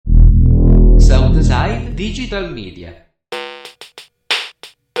Sound Design Digital Media.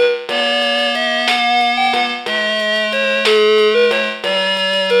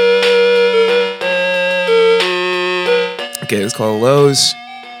 Okay, let's call Lowe's.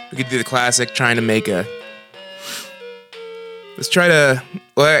 We could do the classic, trying to make a... Let's try to,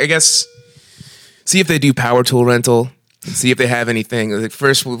 well, I guess, see if they do power tool rental. See if they have anything. Like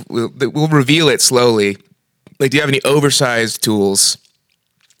first, we'll reveal it slowly. Like, do you have any oversized tools?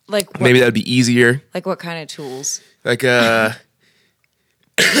 Like what, maybe that'd be easier. Like what kind of tools? Like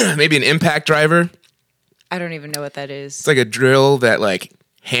maybe an impact driver. I don't even know what that is. It's like a drill that like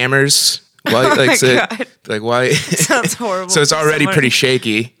hammers. Why, oh like, my so, God. Like why? Sounds horrible. So it's already pretty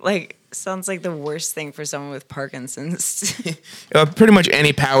shaky. Like sounds like the worst thing for someone with Parkinson's. Pretty much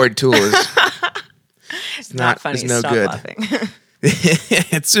any powered tool is. It's not funny. It's no Stop good. laughing.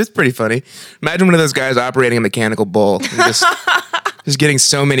 It's pretty funny. Imagine one of those guys operating a mechanical bull, and just getting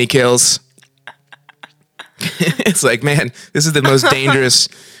so many kills. It's like, man, this is the most dangerous.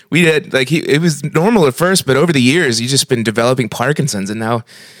 We had like it was normal at first, but over the years, he's just been developing Parkinson's, and now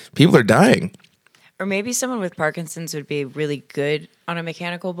people are dying. Or maybe someone with Parkinson's would be really good on a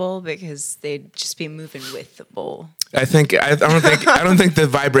mechanical bull because they'd just be moving with the bull. I don't think the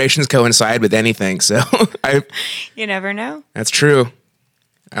vibrations coincide with anything. So you never know. That's true.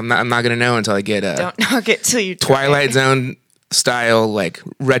 I'm not gonna know until I get Don't knock it till you try. Twilight Zone style like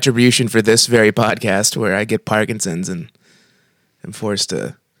retribution for this very podcast where I get Parkinson's and am forced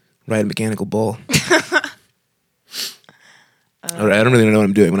to ride a mechanical bull. All right, I don't really know what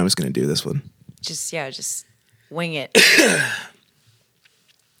I'm doing when I was going to do this one. Just wing it.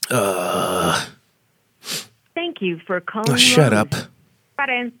 Thank you for calling. Oh, shut up.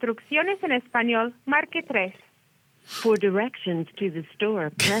 Para instrucciones en español, marque 3. For directions to the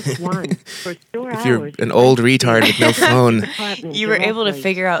store, press 1. For store If you're hours, an old retard with no phone. You were able to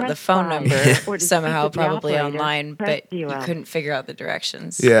figure out the phone number or to somehow, speak with the probably operator, online, press but you 0. couldn't figure out the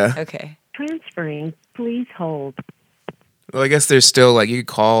directions. Yeah. Okay. Transferring, please hold. Well, I guess there's still like you could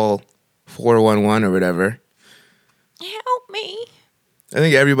call 411 or whatever. Help me. I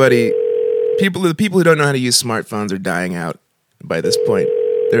think the people who don't know how to use smartphones are dying out by this point.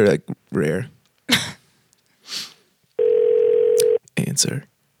 They're like rare. Answer,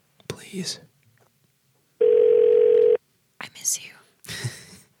 please. I miss you.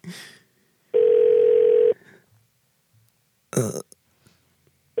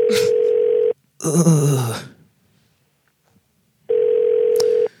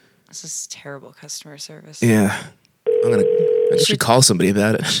 This is terrible customer service. Yeah, I should call somebody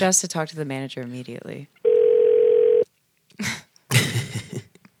about it. She has to talk to the manager immediately.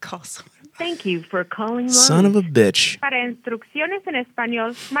 Call someone. Thank you for calling Lowe's. Son of a bitch. Para instrucciones en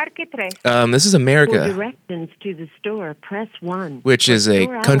español, marque 3. This is For America, directions to the store, press 1. which is For a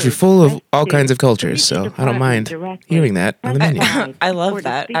store country hours, full of press all 2. kinds of To cultures, reach so the I don't mind department directly, hearing that on the press menu. 5. I love Or to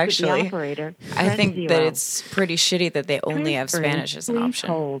that, speak with the actually. operator, I press think 0. that it's pretty shitty that they only have Transferring, Spanish as an please option.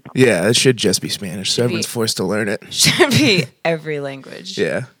 hold. Yeah, it should just be Spanish, so everyone's forced to learn it. Should be every language.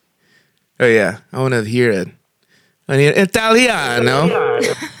 Yeah. Oh yeah, I want to hear it. I need Italiano.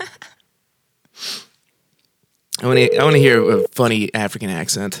 I want to hear a funny African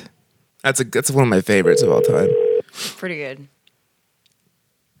accent. That's one of my favorites of all time. Pretty good.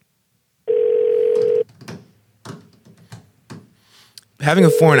 Having a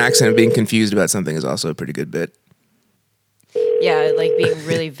foreign accent and being confused about something is also a pretty good bit. Yeah, like being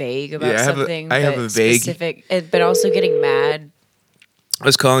really vague about Yeah, something. I have but a vague- specific, but also getting mad. I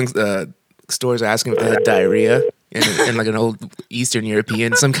was calling stores asking if they had diarrhea in like an old Eastern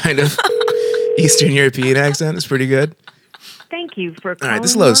European, some kind of Eastern European accent. It's pretty good. Thank you for All calling right,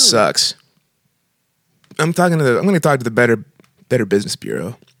 this Lowe's Lowe's. sucks. I'm going to talk to the Better Business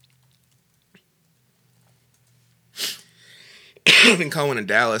Bureau. I've been calling in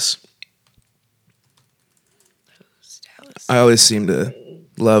Dallas. Dallas. I always seem to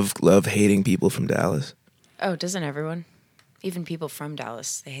love hating people from Dallas. Oh, doesn't everyone? Even people from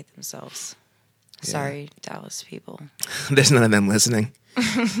Dallas, they hate themselves. Sorry, Dallas people. There's none of them listening.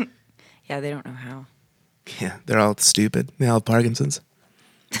 Yeah, they don't know how. Yeah, they're all stupid. They all have Parkinson's.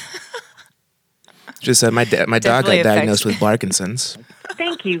 Just said my dog Definitely got diagnosed affects- with Parkinson's.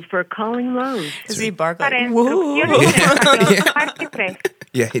 Thank you for calling Lowe's. Does he bark Para like, whoa? instrucciones en español, marque 3.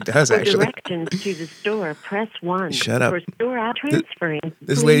 Yeah, he does For actually. directions to the store, press 1. Shut up. For store out transferring.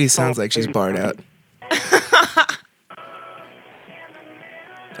 This please lady hold. sounds like she's barred out.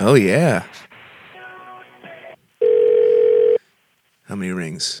 Oh yeah. How many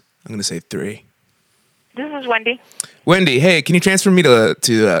rings? I'm gonna say 3. This is Wendy. Wendy, hey, can you transfer me to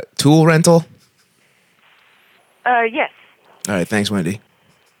tool rental? Yes. All right, thanks, Wendy.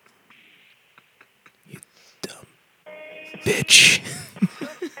 bitch.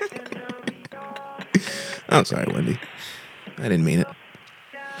 I'm sorry, Wendy. I didn't mean it.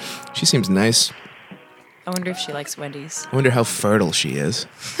 She seems nice. I wonder if she likes Wendy's. I wonder how fertile she is.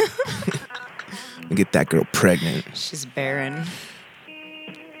 And get that girl pregnant. She's barren.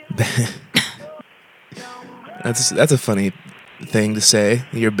 That's a funny thing to say.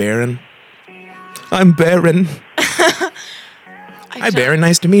 You're barren. I'm barren. Hi, Baron.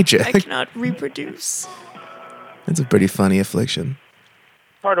 Nice to meet you. I cannot reproduce. That's a pretty funny affliction.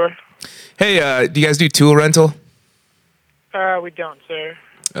 Hardware. Hey, do you guys do tool rental? We don't, sir.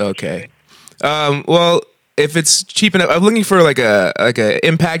 Okay. Well, if it's cheap enough, I'm looking for like a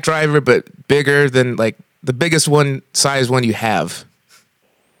impact driver, but bigger than like the biggest size one you have.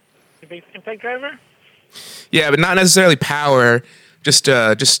 The big impact driver? Yeah, but not necessarily power, just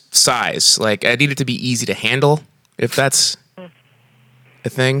size. Like I need it to be easy to handle, if that's a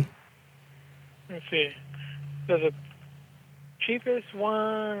thing. Let's see. So the cheapest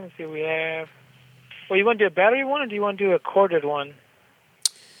one, let's see, we have. Well, you want to do a battery one, or do you want to do a corded one?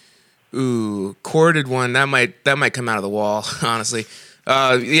 Ooh, corded one that might come out of the wall. Honestly,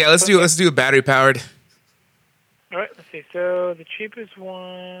 yeah. Let's do a battery powered. All right. Let's see. So the cheapest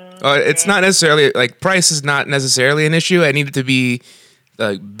one. It's not necessarily like price is not necessarily an issue. I need it to be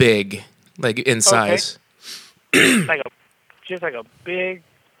big, like in size. Just like a big.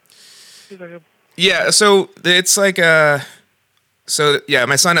 Yeah. So it's like So yeah,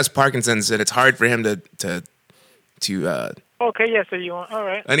 my son has Parkinson's, and it's hard for him to. Okay, yeah. So you want? All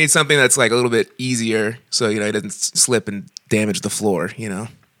right. I need something that's like a little bit easier, so he doesn't slip and damage the floor.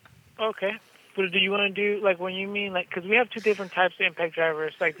 Okay. But do you want to do like when you mean like because we have two different types of impact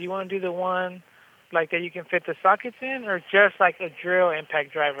drivers? Like, do you want to do the one like that you can fit the sockets in, or just like a drill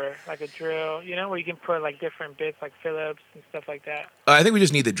impact driver, like a drill, where you can put like different bits like Phillips and stuff like that? I think we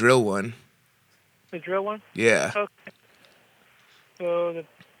just need the drill one. The drill one? Yeah. Okay. So the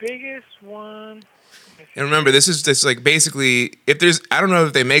biggest one. And remember, this is just like basically, I don't know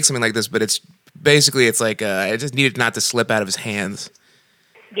if they make something like this, but it's like I just need it not to slip out of his hands.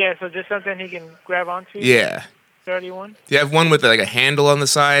 Yeah, so just something he can grab onto. Yeah. 31. Do you have one with like a handle on the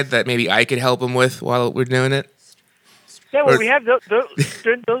side that maybe I could help him with while we're doing it? Yeah, well, we have those.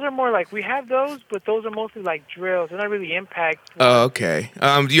 Those are more like we have those, but those are mostly like drills. They're not really impact. Oh, okay.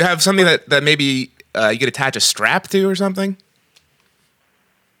 Do you have something that maybe you could attach a strap to or something?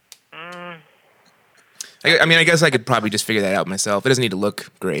 I mean, I guess I could probably just figure that out myself. It doesn't need to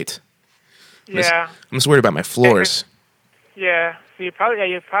look great. Yeah. I'm just worried about my floors. Yeah. So you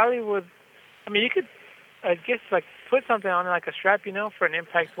probably would. I mean, you could, I guess, like put something on like a strap, for an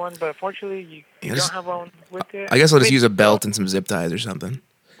impact one. But unfortunately, you don't have one with it. I guess I'll just use a belt and some zip ties or something.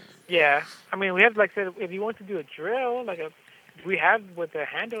 Yeah. I mean, we have like said, if you want to do a drill, we have with a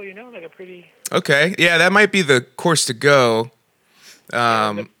handle, like a pretty. Okay. Yeah, that might be the course to go.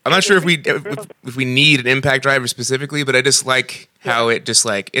 I'm not sure if we need an impact driver specifically, but I just like how it just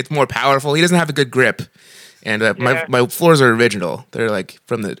like it's more powerful. He doesn't have a good grip, and my floors are original. They're like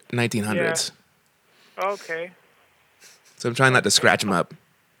from the 1900s. Yeah. Okay. So I'm trying not to scratch them up.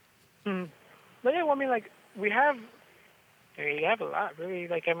 But yeah, well, I mean, like we have a lot really.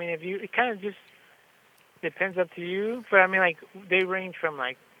 Like I mean, it kind of just depends up to you. But I mean, like they range from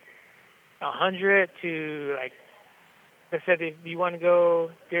like 100 to like. I said if you want to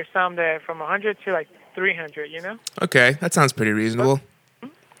go, there's some that from 100 to like 300, Okay, that sounds pretty reasonable.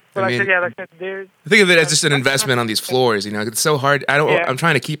 But I there's. Think of it as just an investment on these floors. It's so hard. I'm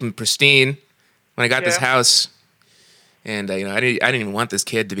trying to keep them pristine. When I got this house, and I didn't even want this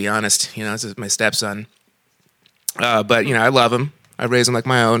kid, to be honest. This is my stepson. But I love him. I raise him like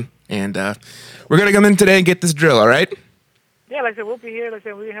my own, and we're gonna come in today and get this drill. All right? Yeah, like I said, we'll be here. Like I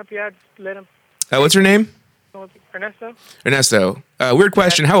said, we'll help you out. Just let him. What's your name? Ernesto. Ernesto. Weird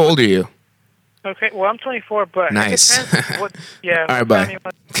question. How old are you? Okay, well, I'm 24, but nice. Yeah. All right, bye.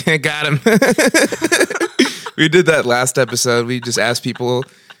 Got him. We did that last episode. We just asked people.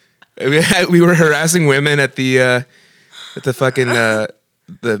 We were harassing women at the fucking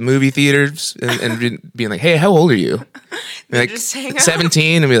the movie theaters and being like, "Hey, how old are you?" Like just hang up.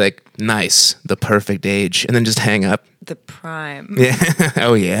 17, and be like, "Nice, the perfect age," and then just hang up. The prime. Yeah.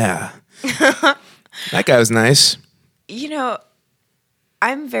 Oh yeah. That guy was nice.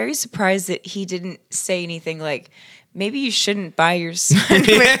 I'm very surprised that he didn't say anything like, maybe you shouldn't buy your son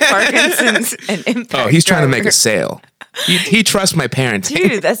with Parkinson's an impact Oh, he's trying to make driver. a sale. He trusts my parenting.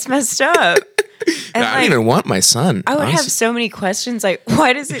 Dude, that's messed up. And I don't even want my son. I would have honestly. so many questions like,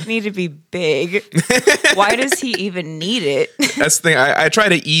 why does it need to be big? Why does he even need it? That's the thing. I try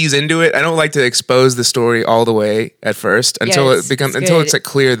to ease into it. I don't like to expose the story all the way at first until Yes, it's until good. it's like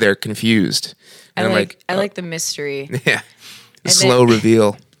clear they're confused. I And like the mystery. yeah, then- slow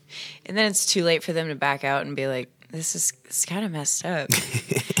reveal. And then it's too late for them to back out and be like, this is kind of messed up.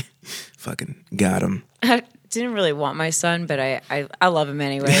 Fucking got him. I didn't really want my son, but I love him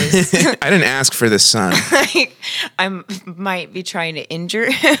anyways. I didn't ask for this son. Like, I might be trying to injure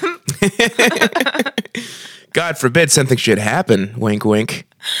him. God forbid something should happen. Wink, wink.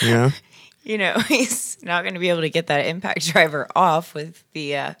 You know. You know, he's not going to be able to get that impact driver off with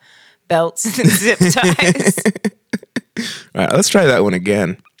the belts and zip ties. All right, let's try that one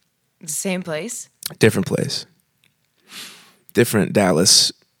again. The same place. Different place. Different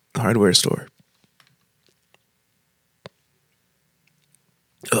Dallas hardware store.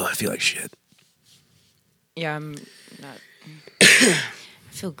 Oh, I feel like shit. Yeah, I'm not. I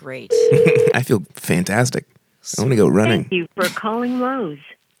feel great. I feel fantastic. I want to go running. Thank you for calling Lowe's.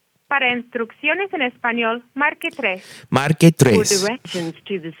 Para instrucciones en español, marque 3. Marque For tres. directions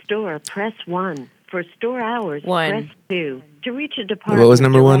to the store, press 1. For store hours, 1. press 2. To reach a department, What was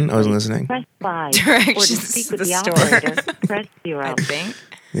number one? I directly, wasn't listening. Press 5. Directions or to speak to with the the store. operator, press 0. I think.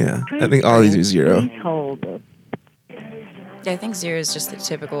 Yeah, I think all these are zero. Please hold. Yeah, I think 0 is just the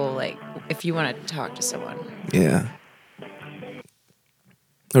typical, like, if you want to talk to someone. Yeah.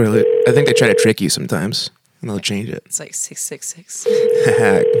 Or I think they try to trick you sometimes, and they'll change it. It's like 666.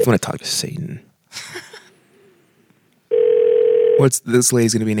 If you want to talk to Satan. What's this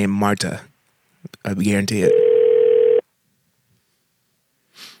lady's gonna be named Marta? I guarantee it.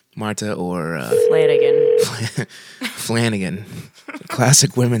 Marta or Flanagan. Flanagan.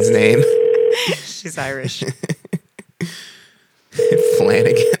 Classic women's name. She's Irish.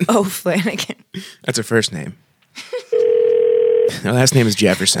 Flanagan. Oh, Flanagan. That's her first name. Her last name is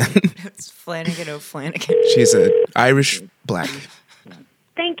Jefferson. It's Flanagan O'Flanagan. She's a Irish black.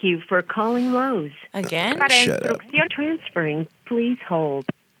 Thank you for calling Lowe's. Again? Para Shut up. instrucción transferring, please hold.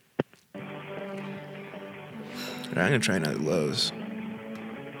 All right, I'm gonna try another Lowe's.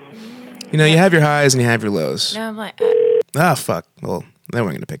 You know, you have your highs and you have your lows. No, I'm like, Ah, fuck. Well, then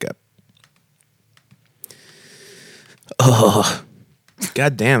we're gonna pick up. Oh,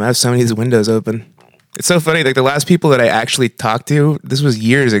 god damn! I have so many of these windows open. It's so funny. Like the last people that I actually talked to, this was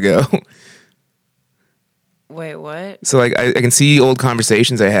years ago. wait, what? So like, I can see old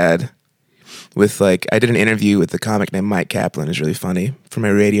conversations I had with like I did an interview with the comic named Mike Kaplan. It's really funny for my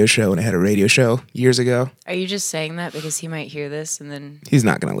radio show, and I had a radio show years ago. Are you just saying that because he might hear this and then... He's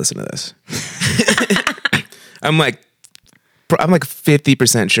not gonna listen to this. I'm like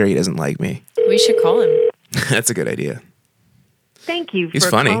 50% sure he doesn't like me. We should call him. That's a good idea. Thank you He's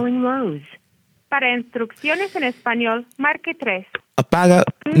for funny. calling Lowe's. Para instrucciones en español, marque 3. Apaga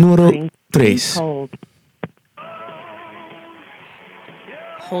número Please 3. hold.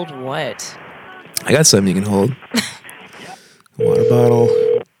 Hold what? I got something you can hold. A water bottle,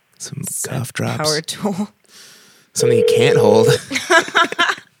 some cough drops, Power tool. something you can't hold.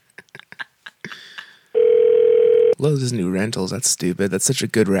 Lowe's doesn't do rentals. That's stupid. That's such a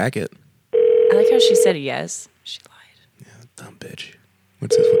good racket. I like how she said yes. She lied. Dumb bitch.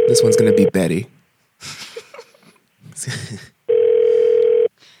 What's this one? This one's gonna be Betty.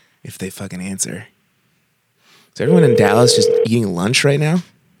 If they fucking answer. Is everyone in Dallas just eating lunch right now?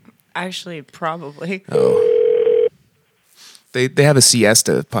 Actually, probably. Oh. They have a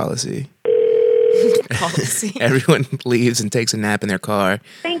siesta policy. Policy. Everyone leaves and takes a nap in their car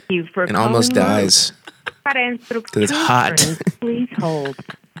Thank you for and calling almost Lowe's. dies. Para instrucciones 'Cause it's hot. transferring, please hold.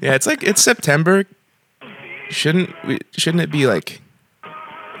 Yeah, it's September. Shouldn't it be like?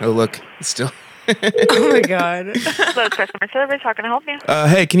 Oh look, it's still. Oh my god. Lowe's customer service. How can I help you?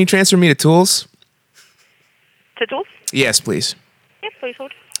 Hey, can you transfer me to Tools? To tools? Yes, please. Yes, please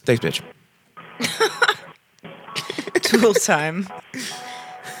hold. Thanks, bitch. Tool time.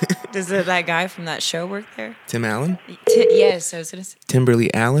 Does that guy from that show work there? Tim Allen, Yes, I was gonna say. Timberly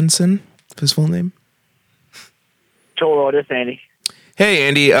Allenson, his full name. Total, this Andy. Hey,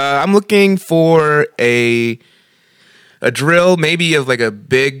 Andy, I'm looking for a drill, maybe of like a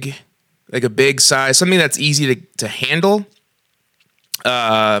big size, something that's easy to handle.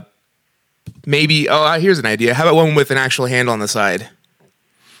 Maybe. Oh, here's an idea. How about one with an actual handle on the side,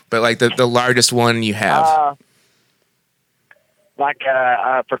 but like the largest one you have? Like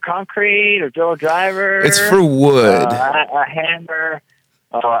for concrete or drill driver. It's for wood. A hammer.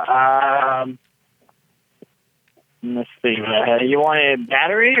 Let's see. You want it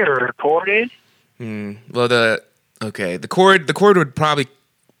battery or corded? Well, the cord would probably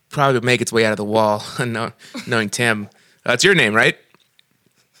make its way out of the wall. Knowing Tim, it's your name, right?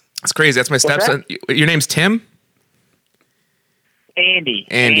 That's crazy. That's my stepson. Your name's Tim?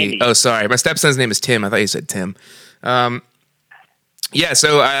 Andy. Oh, sorry. My stepson's name is Tim. I thought you said Tim. Yeah.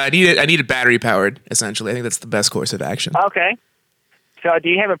 So I need it battery powered. Essentially, I think that's the best course of action. Okay. So, do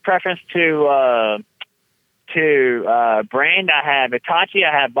you have a preference to brand? I have Hitachi,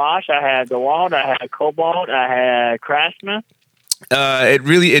 I have Bosch, I have DeWalt, I have Cobalt, I have Craftsman.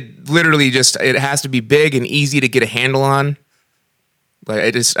 It literally just it has to be big and easy to get a handle on.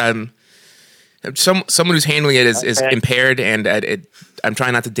 Like someone who's handling it is impaired, and I'm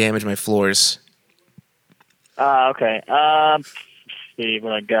trying not to damage my floors. Okay. Let's see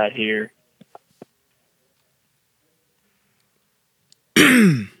what I got here.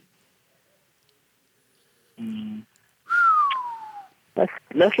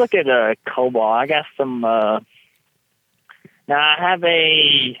 Let's look at Cobalt. I got some. Now I have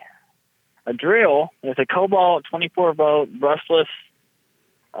a drill. It's a Cobalt 24-volt brushless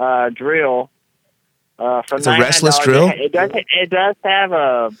drill. It's a restless drill. It does have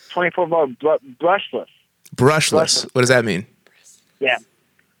a 24-volt brushless. Brushless. What does that mean? Yeah.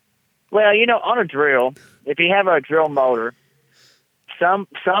 Well, on a drill, if you have a drill motor, some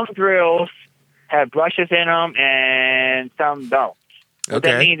drills have brushes in them and some don't. What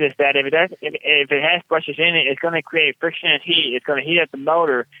that means is that if it has brushes in it, it's going to create friction and heat. It's going to heat up the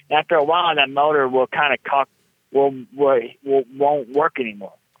motor. After a while, that motor will kind of won't work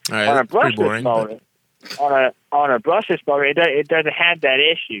anymore. All right, on a brushless boring, motor, on a brushless motor, it doesn't have that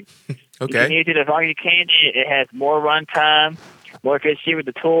issue. Okay. You can use it as long as you can. It has more run time, more efficiency with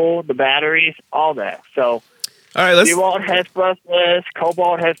the tool, the batteries, all that. So. All right, DeWalt has brushless.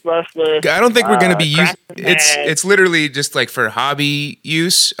 Cobalt has brushless. I don't think we're going to be using it's literally just like for hobby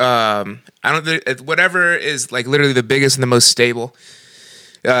use. I don't think whatever is like literally the biggest and the most stable.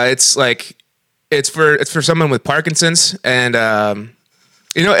 It's for someone with Parkinson's, and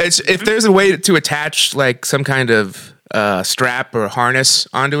it's if there's a way to attach like some kind of strap or harness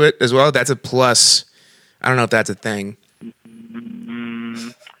onto it as well, that's a plus. I don't know if that's a thing.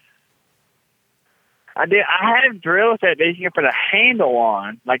 I have drills that you can put a handle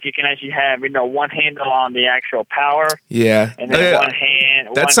on. Like you can actually have, one handle on the actual power. Yeah. And then one hand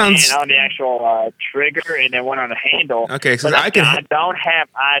on the actual trigger, and then one on the handle. Okay, because I don't have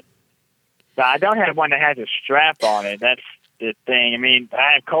one that has a strap on it. That's the thing. I mean,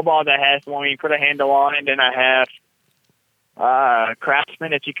 I have Cobalt that has one where you put a handle on it. Then I have Craftsman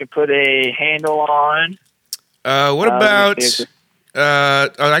that you can put a handle on. What about?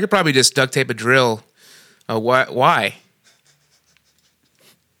 I could probably just duct tape a drill. Why?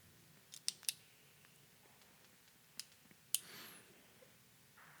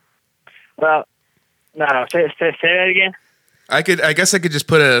 Well, no. Say that again. I guess I could just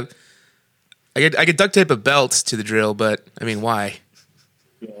put I could duct tape a belt to the drill, but I mean, why?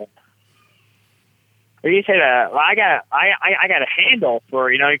 Yeah. Well, you said, I got a handle for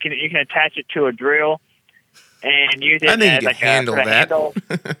you can attach it to a drill and use it I think as you like can handle that. Handle.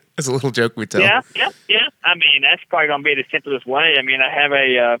 That's a little joke we tell. Yeah. I mean, that's probably going to be the simplest way. I mean, I have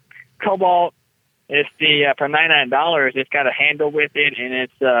a Cobalt. It's for $99. It's got a handle with it, and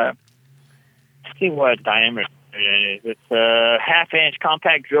it's let's see what diameter it is. It's a 1/2-inch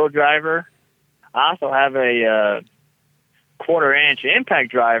compact drill driver. I also have a 1/4-inch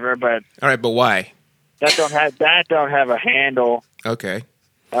impact driver, but all right, but why? That don't have a handle. Okay.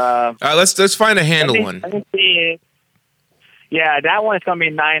 Let's find a handle one. Let me see. Yeah, that one is going to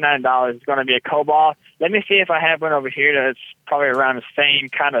be $99. It's going to be a Cobalt. Let me see if I have one over here that's probably around the same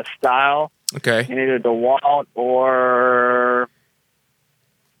kind of style. Okay. In either DeWalt or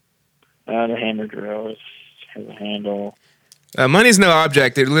the hammer drills has a handle. Money's no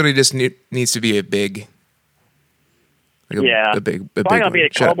object. It literally just needs to be a big. Probably going to be the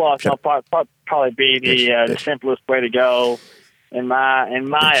Cobalt. So probably be the simplest way to go. In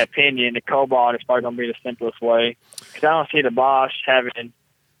my opinion, the Cobalt is probably going to be the simplest way because I don't see the Bosch having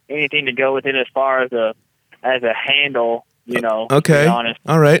anything to go with it as far as a handle. Okay. To be honest.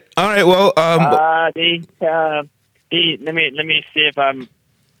 All right. Well, let me see if I'm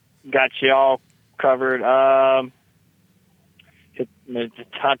got you all covered.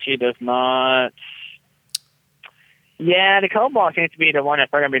 Hitachi does not. Yeah, the Cobalt seems to be the one that's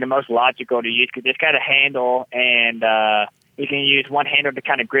probably going to be the most logical to use because it's got a handle and you can use one handle to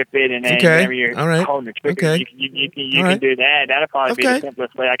kind of grip it, and then whenever you're holding the trigger, you can do that. That'll probably be the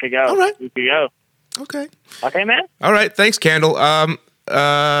simplest way I could go. All right. You could go. Okay. Okay, man. All right. Thanks, Candle.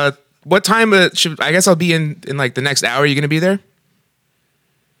 what time I guess I'll be in like the next hour. Are you going to be there?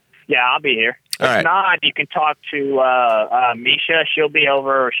 Yeah, I'll be here. All right. If not, you can talk to Misha. She'll be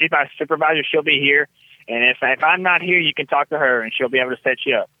over. She's my supervisor. She'll be here. And if I'm not here, you can talk to her, and she'll be able to set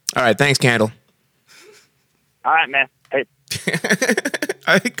you up. All right. Thanks, Candle. All right, man. Hey.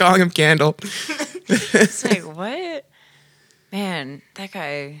 I think calling him Candle. It's like, what? Man, that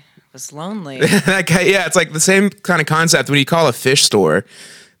guy was lonely. That guy, yeah, it's like the same kind of concept when you call a fish store.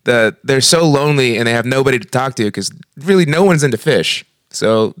 They're so lonely and they have nobody to talk to because really no one's into fish.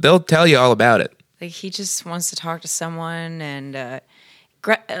 So they'll tell you all about it. Like, he just wants to talk to someone, and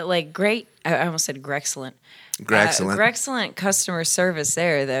great. I almost said Grexcellent. Grexcellent customer service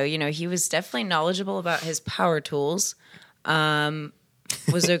there, though. You know, he was definitely knowledgeable about his power tools.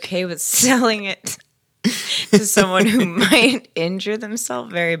 Was okay with selling it to someone who might injure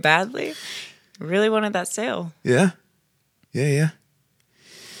themselves very badly. Really wanted that sale. Yeah. You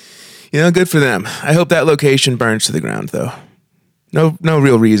know, good for them. I hope that location burns to the ground, though. No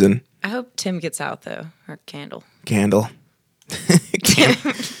real reason. I hope Tim gets out, though, or Candle.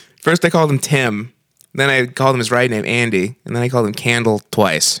 First I called him Tim. Then I called him his right name, Andy. And then I called him Candle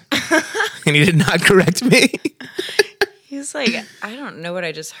twice. And he did not correct me. He was like, I don't know what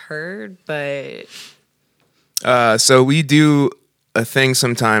I just heard, but... So we do a thing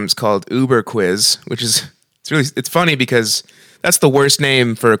sometimes called Uber Quiz, which is, it's funny because that's the worst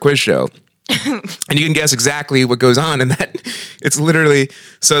name for a quiz show. And you can guess exactly what goes on in that. It's literally,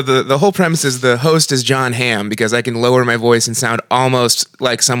 so the whole premise is the host is John Hamm because I can lower my voice and sound almost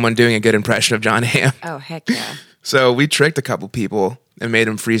like someone doing a good impression of John Hamm. Oh, heck yeah. So we tricked a couple people and made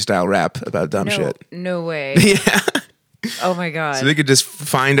them freestyle rap about dumb shit. No way. Yeah. Oh my God. So they could just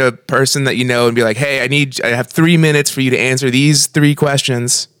find a person that you know and be like, hey, I have 3 minutes for you to answer these 3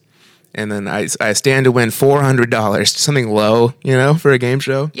 questions. And then I stand to win $400, something low, you know, for a game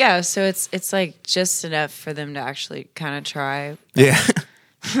show. Yeah, so it's like just enough for them to actually kind of try. Yeah.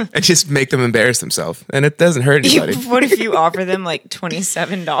 And just make them embarrass themselves. And it doesn't hurt anybody. What if you offer them like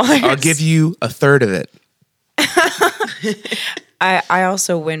 $27? I'll give you a third of it. I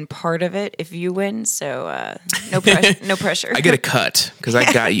also win part of it if you win, so no pressure. I get a cut because I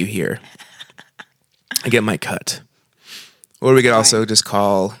got you here. I get my cut. Or we could also just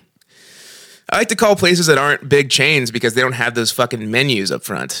call... I like to call places that aren't big chains because they don't have those fucking menus up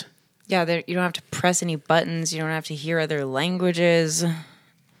front. Yeah, you don't have to press any buttons. You don't have to hear other languages. I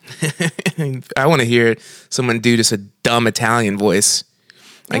want to hear someone do just a dumb Italian voice.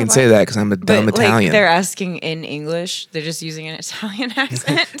 I can say that because I'm a dumb Italian. Like, they're asking in English. They're just using an Italian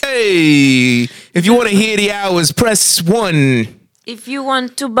accent. Hey, if you want to hear the hours, press 1. If you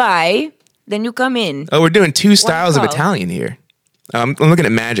want to buy, then you come in. Oh, we're doing 2 styles of Italian here. I'm looking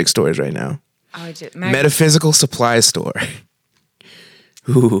at magic stores right now. Oh, I did. Metaphysical supply store.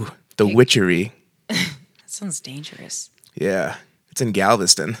 Ooh, the witchery. That sounds dangerous. Yeah, it's in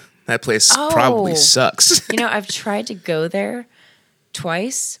Galveston. That place probably sucks. You know, I've tried to go there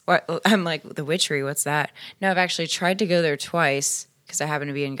twice. I'm like, the witchery, what's that? No, I've actually tried to go there twice because I happen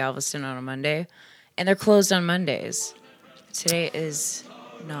to be in Galveston on a Monday. And they're closed on Mondays. Today is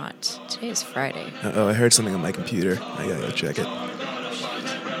Friday. Uh-oh, I heard something on my computer. I gotta go check it.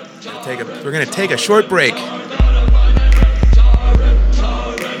 We're gonna take a short break.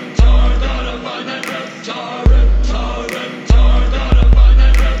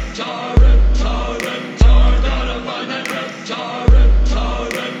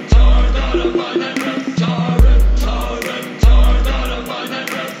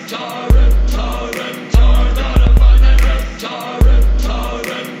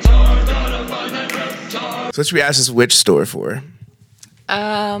 So what should we ask this witch store for?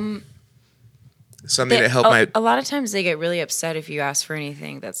 Something to help a lot of times they get really upset if you ask for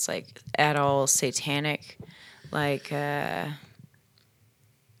anything that's like at all satanic. Like, I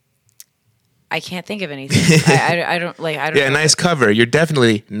can't think of anything. I don't. Yeah, nice cover. You're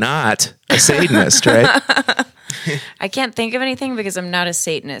definitely not a Satanist, right? I can't think of anything because I'm not a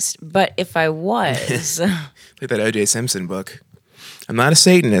Satanist. But if I was, like that O.J. Simpson book. I'm not a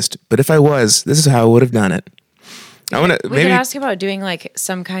Satanist, but if I was, this is how I would have done it. We could ask about doing like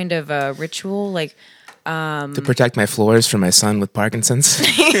some kind of ritual, like to protect my floors from my son with Parkinson's.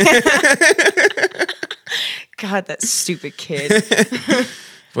 God, that stupid kid.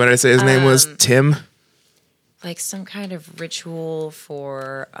 What did I say? His name was Tim. Like some kind of ritual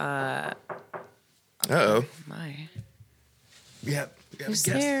for. Uh-oh. My. Yep. Who's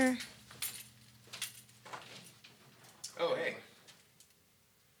there? Oh, hey.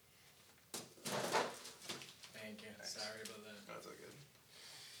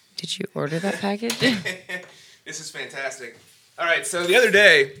 Did you order that package? This is fantastic. All right, so the other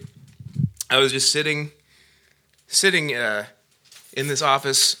day, I was just sitting in this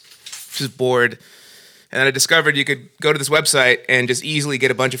office, just bored, and I discovered you could go to this website and just easily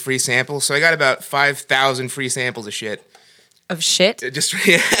get a bunch of free samples. So I got about 5,000 free samples of shit. Of shit? Just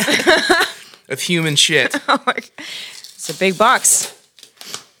of human shit. It's a big box.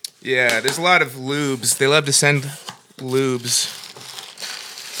 Yeah, there's a lot of lubes. They love to send lubes.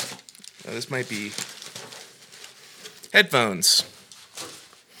 Oh, this might be headphones.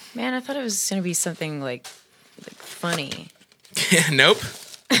 Man, I thought it was gonna be something like funny. Nope.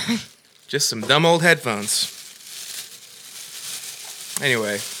 Just some dumb old headphones.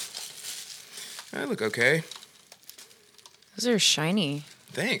 Anyway, I look okay. Those are shiny.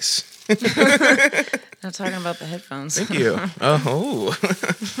 Thanks. Not talking about the headphones. Thank you. Oh.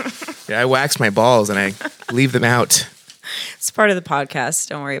 Yeah, I wax my balls and I leave them out. It's part of the podcast.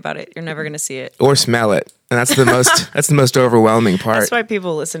 Don't worry about it. You're never gonna see it. Or smell it. And that's the most overwhelming part. That's why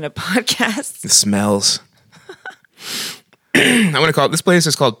people listen to podcasts. The smells. I want to call it, this place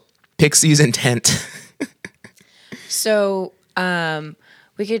is called Pixie's Intent. So,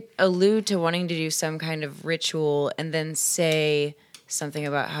 we could allude to wanting to do some kind of ritual and then say something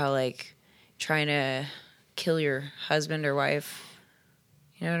about how, like, trying to kill your husband or wife.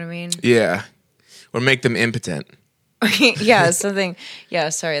 You know what I mean? Yeah. Or make them impotent. Yeah, something. Yeah,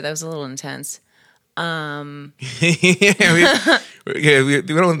 sorry, that was a little intense. We don't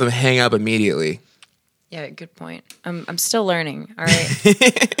let them hang up immediately. Yeah, good point. I'm still learning. All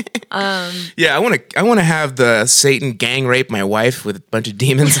right. Yeah, I want to have the Satan gang rape my wife with a bunch of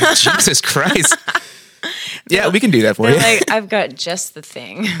demons. Jesus Christ. Yeah, we can do that for you. Like, I've got just the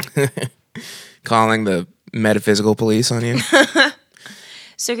thing. Calling the metaphysical police on you.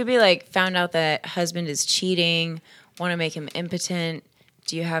 So it could be like, found out that husband is cheating, want to make him impotent.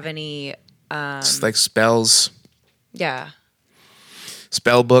 Do you have any? It's like spells. Yeah.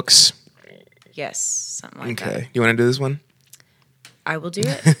 Spell books. Yes, something like that. Okay. You want to do this one? I will do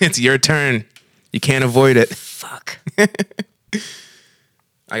it. It's your turn. You can't avoid it. Fuck. I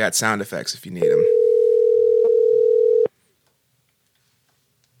got sound effects if you need them.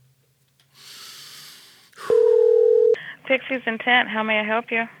 Pixie's Intent, how may I help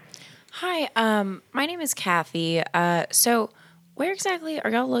you? Hi, my name is Kathy. So where exactly are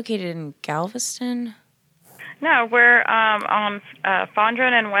y'all located in Galveston? No, we're on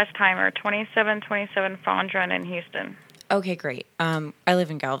Fondren and Westheimer, 2727 Fondren in Houston. Okay, great. I live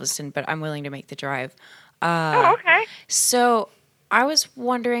in Galveston, but I'm willing to make the drive. Oh, okay. So I was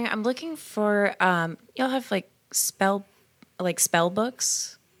wondering, I'm looking for, y'all have like spell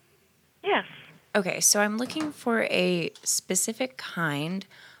books? Yes. Okay, so I'm looking for a specific kind.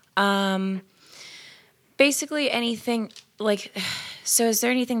 Basically anything like, so is there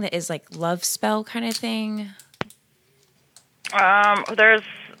anything that is like love spell kind of thing? I'll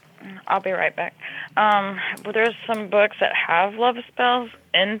be right back. There's some books that have love spells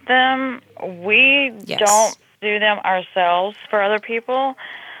in them. We don't do them ourselves for other people.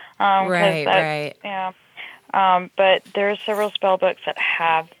 Right. Yeah. But there are several spell books that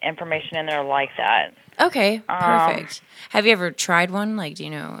have information in there like that. Okay, perfect. Have you ever tried one? Like, do you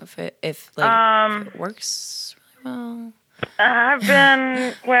know if it works really well? I've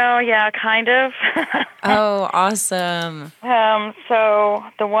been, kind of. Oh, awesome. So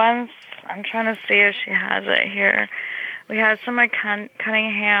the ones, I'm trying to see if she has it here. We have some of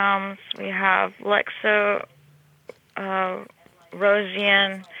Cunningham's. We have Lexo,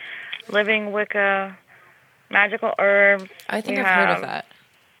 Rosian, Living Wicca, Magical Herbs. I think I've heard of that.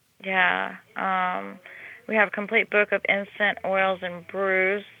 Yeah. We have a complete book of incense, oils, and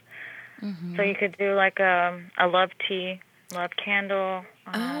brews. Mm-hmm. So you could do like a love tea, love candle.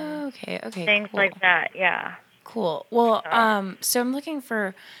 Okay. Things cool. like that, yeah. Cool. Well, so I'm looking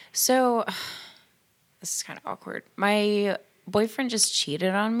for, this is kind of awkward. My boyfriend just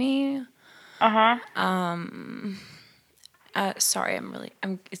cheated on me. Uh-huh. Sorry,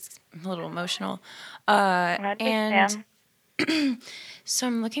 it's a little emotional. And so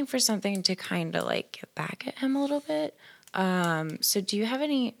I'm looking for something to kind of like get back at him a little bit. So do you have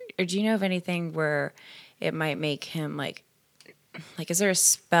any, or do you know of anything where it might make him like, is there a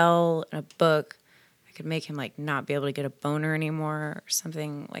spell in a book that could make him like not be able to get a boner anymore or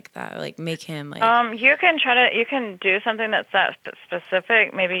something like that? Like make him like. You can do something that's that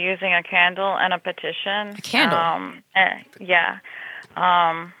specific, maybe using a candle and a petition. A candle? Yeah.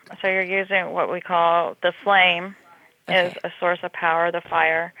 So you're using what we call the flame is a source of power, the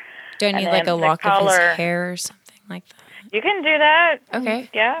fire. Do I need like a lock of his hair or something like that? You can do that. Okay.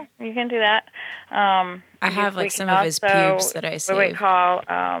 Yeah, you can do that. I have like some of his pubes that I saved. What we call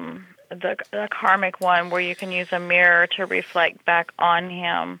the karmic one, where you can use a mirror to reflect back on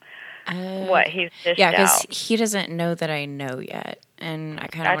him what he's dished Yeah, because out. he doesn't know that I know yet, and I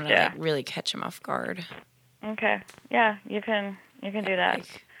kind of want to like really catch him off guard. Okay. Yeah, you can do that.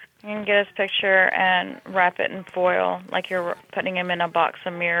 You can get his picture and wrap it in foil, like you're putting him in a box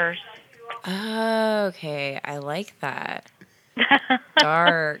of mirrors. Oh, okay, I like that.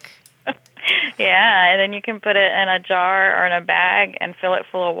 Dark. Yeah, and then you can put it in a jar or in a bag and fill it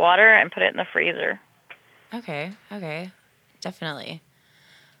full of water and put it in the freezer. Okay, definitely.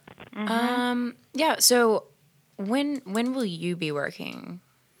 Yeah. So, when will you be working?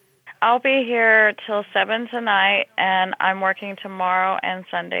 I'll be here till 7 tonight, and I'm working tomorrow and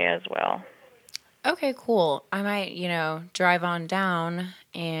Sunday as well. Okay, cool. I might, drive on down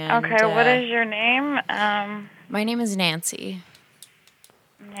and. Okay, what is your name? My name is Nancy.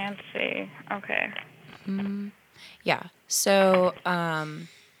 Nancy. Okay. Yeah. So,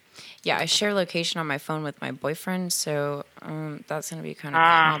 I share location on my phone with my boyfriend, so that's going to be kind of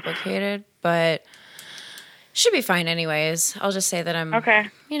complicated, but should be fine anyways. I'll just say that I'm,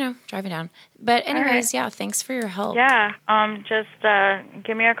 driving down. But anyways, yeah, thanks for your help. Yeah, just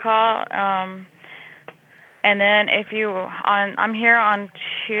give me a call, and then I'm here on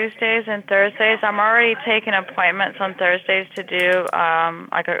Tuesdays and Thursdays. I'm already taking appointments on Thursdays to do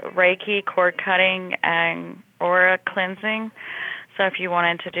like a Reiki, cord cutting, and aura cleansing. So if you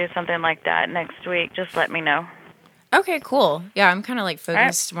wanted to do something like that next week, just let me know. Okay, cool. Yeah, I'm kind of like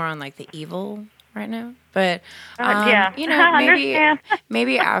focused more on like the evil right now, but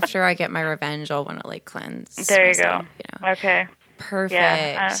maybe after I get my revenge, I'll want to like cleanse. There you myself, go. Okay. Perfect.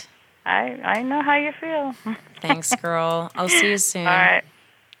 Yeah, I know how you feel. Thanks, girl. I'll see you soon. All right.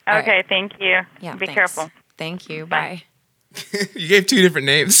 Okay. right. Thank you. Yeah. Be thanks. careful. Thank you. Bye. You gave 2 different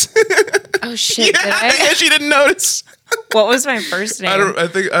names. Oh shit! Yeah, did I? I guess she didn't notice. What was my first name? I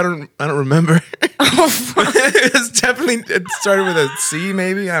don't remember. It started with a C,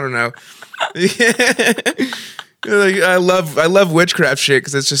 maybe. I don't know. Like, I love witchcraft shit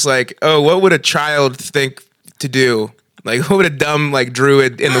because it's just like, oh, what would a child think to do? Like, what would a dumb like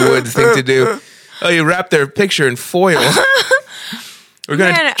druid in the woods think to do? Oh, you wrap their picture in foil. We're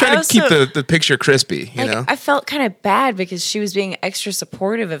gonna try to keep the picture crispy, you know. I felt kind of bad because she was being extra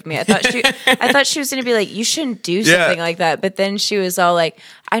supportive of me. I thought she was gonna be like, you shouldn't do something like that. But then she was all like,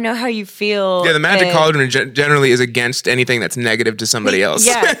 I know how you feel. Yeah, the Magic Cauldron generally is against anything that's negative to somebody else.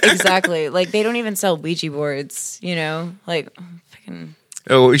 Yeah, exactly. Like they don't even sell Ouija boards, you know. Like, fucking.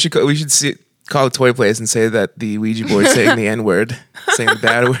 Oh, we should call a toy place and say that the Ouija board is saying the N word, saying the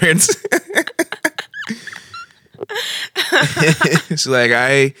bad words. It's like,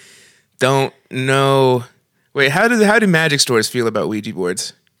 I don't know. Wait, how do magic stores feel about Ouija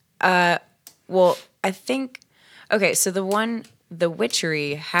boards? Well, I think okay. So the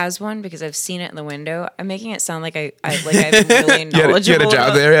Witchery has one because I've seen it in the window. I'm making it sound like I'm really knowledgeable. You had a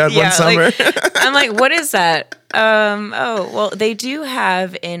job there one summer. Like, I'm like, what is that? Well, they do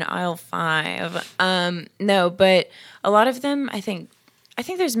have in aisle 5. No, but a lot of them, I think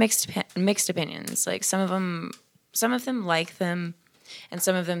there's mixed opinions. Like some of them like them, and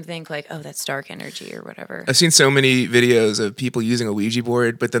some of them think like, oh, that's dark energy or whatever. I've seen so many videos of people using a Ouija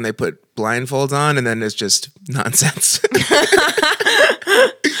board, but then they put blindfolds on, and then it's just nonsense.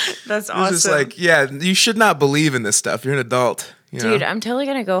 That's awesome. It's just like, yeah, you should not believe in this stuff. You're an adult. Dude, I'm totally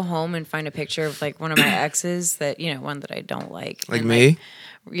gonna go home and find a picture of like one of my exes that one that I don't like. Like me?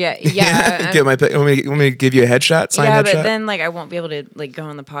 Yeah. Get my. Want me to give you a headshot? Signed headshot? But then like I won't be able to like go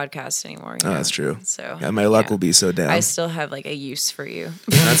on the podcast anymore. Oh, that's true. So my luck will be so down. I still have like a use for you.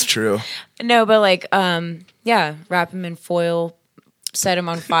 That's true. No, but like wrap him in foil, set him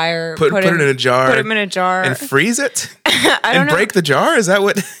on fire, put it in a jar. Put him in a jar and freeze it. I don't know. Break the jar. Is that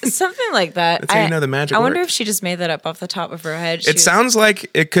what? Something like that. That's how you know the magic. I wonder if she just made that up off the top of her head. It sounds like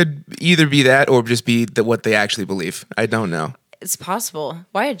it could either be that or just be what they actually believe. I don't know. It's possible.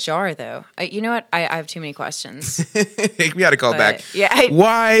 Why a jar, though? You know what? I have too many questions. We got to call back. Yeah.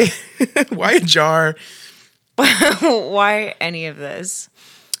 Why? Why a jar? Why any of this?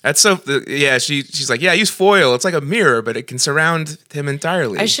 That's so. Yeah, she's like, yeah, use foil. It's like a mirror, but it can surround him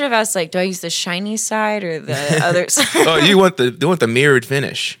entirely. I should have asked, like, do I use the shiny side or the other side? Oh, you want the mirrored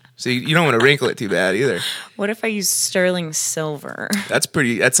finish. So you don't want to wrinkle it too bad either. What if I use sterling silver? That's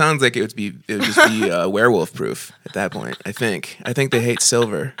pretty. That sounds like it would just be werewolf proof at that point. I think they hate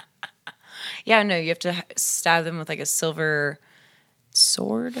silver. Yeah, no, you have to stab them with like a silver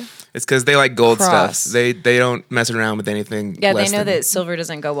sword. It's because they like gold Cross. stuff. They don't mess around with anything. Yeah, they know that silver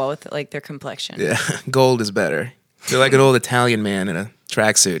doesn't go well with like their complexion. Yeah, gold is better. They're like an old Italian man in a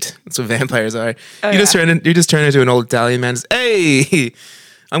tracksuit. That's what vampires are. You just turn into an old Italian man. And say, hey,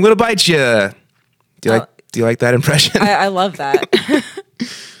 I'm gonna bite you. Do you like that impression? I love that.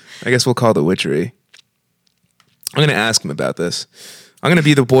 I guess we'll call it witchery. I'm going to ask him about this. I'm going to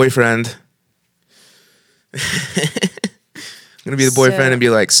be the boyfriend. I'm going to be the boyfriend and be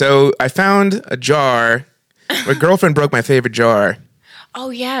like, so I found a jar. My girlfriend broke my favorite jar. Oh,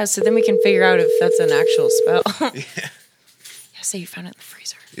 yeah. So then we can figure out if that's an actual spell. Yeah. So you found it in the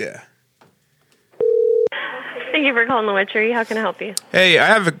freezer. Yeah. Thank you for calling the witchery. How can I help you? Hey, I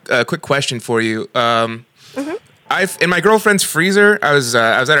have a quick question for you. In my girlfriend's freezer, I was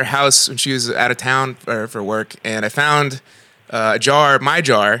at her house when she was out of town for work, and I found a jar, my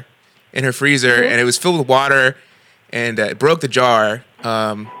jar, in her freezer, and it was filled with water, and it broke the jar.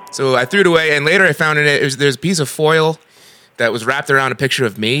 So I threw it away, and later I found in it, there's a piece of foil that was wrapped around a picture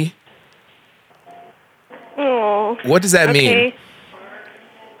of me. Oh. What does that mean?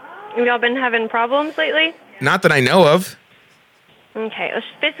 Have y'all been having problems lately? Not that I know of. Okay, it's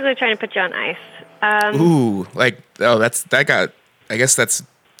basically trying to put you on ice. Ooh, I guess that's a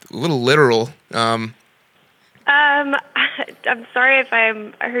little literal. I'm sorry if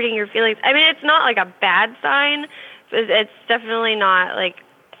I'm hurting your feelings. I mean, it's not like a bad sign. It's definitely not like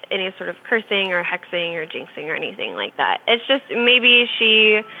any sort of cursing or hexing or jinxing or anything like that. It's just maybe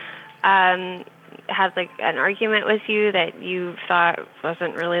she has like an argument with you that you thought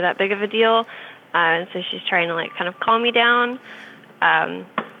wasn't really that big of a deal, and so she's trying to like kind of calm you down.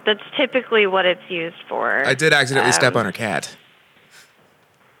 That's typically what it's used for. I did accidentally step on her cat.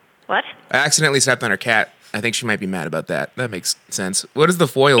 What? I accidentally stepped on her cat. I think she might be mad about that. That makes sense. What does the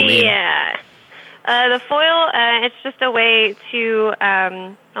foil mean? Yeah. The foil, it's just a way to,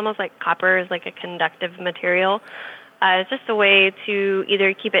 almost like copper is like a conductive material. It's just a way to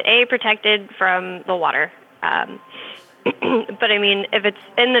either keep it, protected from the water. But I mean, if it's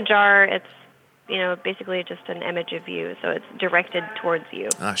in the jar, it's, basically just an image of you, so it's directed towards you.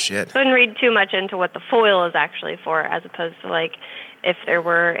 Oh, shit. So I wouldn't read too much into what the foil is actually for, as opposed to, like, if there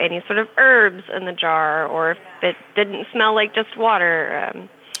were any sort of herbs in the jar, or if it didn't smell like just water.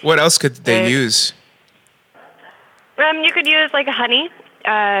 What else could they use? You could use, like, honey.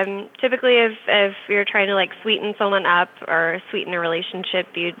 Typically, if you're trying to, like, sweeten someone up or sweeten a relationship,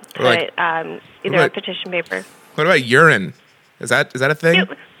 you'd put either a petition paper. What about urine? Is that a thing?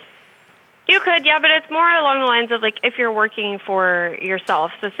 You could, yeah, but it's more along the lines of, like, if you're working for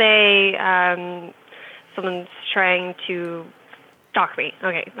yourself. So say someone's trying to stalk me,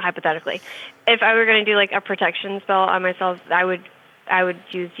 okay, hypothetically. If I were going to do, like, a protection spell on myself, I would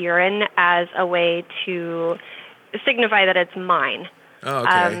use urine as a way to signify that it's mine. Oh,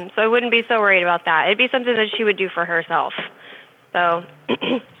 okay. So I wouldn't be so worried about that. It'd be something that she would do for herself. So,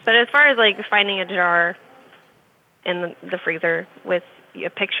 but as far as, like, finding a jar in the freezer with a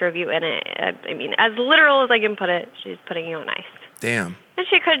picture of you in it, I mean, as literal as I can put it, she's putting you on ice. Damn. And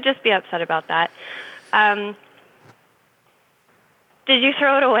she could just be upset about that. Did you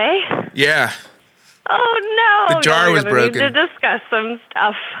throw it away? Yeah. Oh, no. The jar was broken. We need to discuss some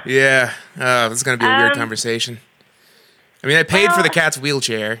stuff. Yeah. This is going to be a weird conversation. I mean, I paid for the cat's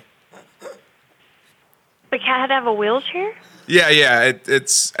wheelchair. The cat had to have a wheelchair? Yeah. It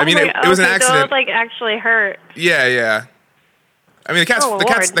was an accident. So it was, like, actually hurt. Yeah. I mean,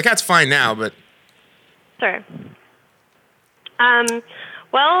 the cat's fine now, but. Sure.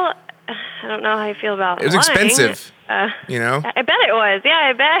 Well, I don't know how I feel about it was lying. expensive. I bet it was. Yeah,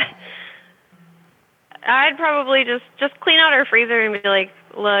 I bet. I'd probably just clean out our freezer and be like,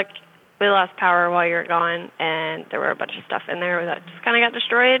 look, we lost power while you were gone, and there were a bunch of stuff in there that just kind of got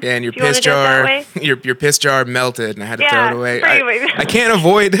destroyed. Yeah, and your piss jar, your piss jar melted, and I had to throw it away. I can't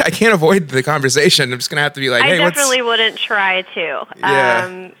avoid the conversation. I'm just gonna have to be like, hey, I definitely wouldn't try to.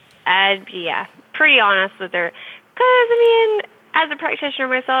 Yeah. I'd be pretty honest with her, because I mean, as a practitioner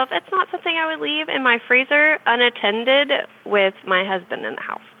myself, it's not something I would leave in my freezer unattended with my husband in the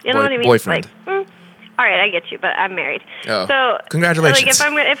house. You know what I mean? Boyfriend. Like, all right, I get you, but I'm married. Oh, so congratulations.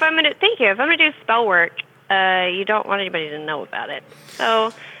 Like, if I'm gonna thank you. If I'm gonna do spell work, you don't want anybody to know about it.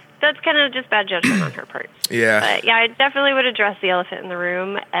 So that's kind of just bad judgment on her part. Yeah. But yeah, I definitely would address the elephant in the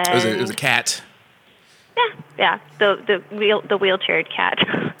room. And it was a cat. Yeah. The wheelchaired cat.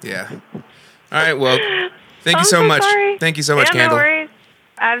 Yeah. All right. Well, thank you so much. Sorry. Thank you so much, Candle. No worries.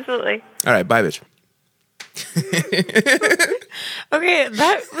 Absolutely. All right. Bye, bitch. Okay,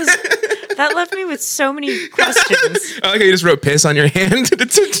 that left me with so many questions. I like how you just wrote piss on your hand to try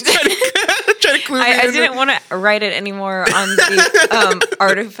to clue me in. I didn't want to write it anymore on the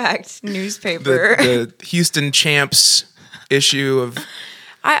Artifact newspaper. The Houston Champs issue of...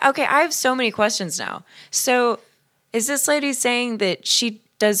 I have so many questions now. So is this lady saying that she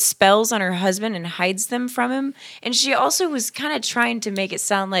does spells on her husband and hides them from him? And she also was kind of trying to make it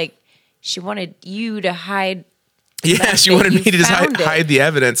sound like she wanted you to hide Yeah, she wanted me to just hide the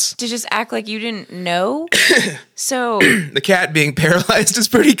evidence. To just act like you didn't know. So the cat being paralyzed is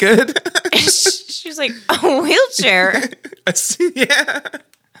pretty good. She was like, a wheelchair. Yeah.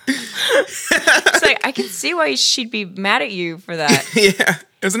 It's like, I can see why she'd be mad at you for that. Yeah.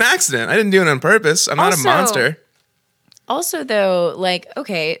 It was an accident. I didn't do it on purpose. I'm not a monster. Also, though, like,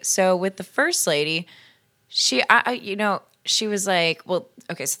 okay, so with the first lady, she was like, well,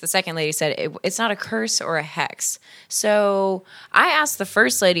 okay, so the second lady said it's not a curse or a hex. So I asked the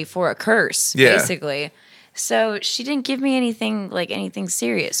first lady for a curse, basically. So she didn't give me anything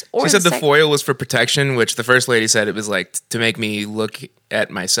serious. Or she said the foil was for protection, which the first lady said it was like to make me look at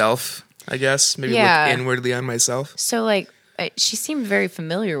myself, I guess. Maybe look inwardly on myself. So, like, she seemed very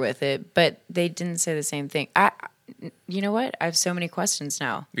familiar with it, but they didn't say the same thing. You know what? I have so many questions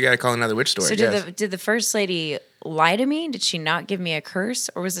now. You got to call another witch story. So did the first lady lie to me? Did she not give me a curse?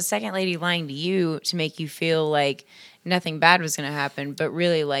 Or was the second lady lying to you to make you feel like nothing bad was going to happen, but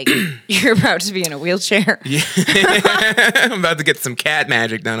really like you're about to be in a wheelchair? Yeah. I'm about to get some cat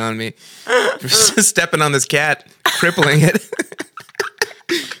magic done on me. Stepping on this cat, crippling it.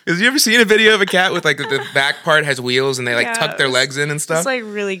 Have you ever seen a video of a cat with like the back part has wheels and they like tuck their legs in and stuff? It's like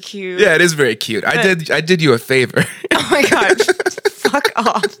really cute. Yeah, it is very cute. But I did you a favor. Oh my god. Fuck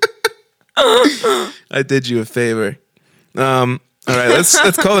off. I did you a favor. All right, let's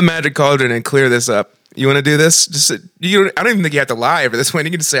call the magic cauldron and clear this up. You want to do this? I don't even think you have to lie over this one.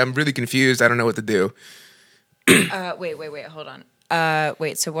 You can just say I'm really confused. I don't know what to do. Wait. Hold on.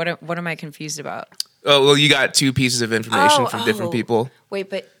 So what am I confused about? Oh, well, you got two pieces of information from different people. Wait,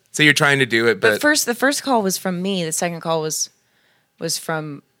 but so you're trying to do it, but the first call was from me. The second call was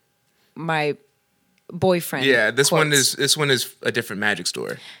from my boyfriend. Yeah, this one is a different magic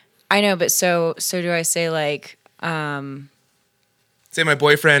store. I know, but so do I say like say my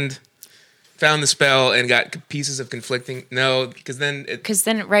boyfriend found the spell and got pieces of conflicting? No, because then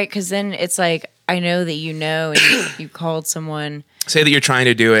it's like I know that you know and you called someone. Say that you're trying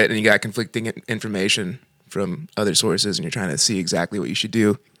to do it and you got conflicting information from other sources and you're trying to see exactly what you should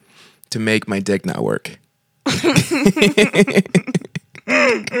do to make my dick not work.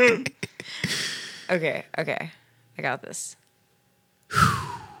 Okay. I got this.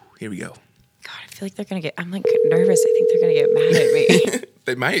 Here we go. God, I feel like they're going to I'm like nervous. I think they're going to get mad at me.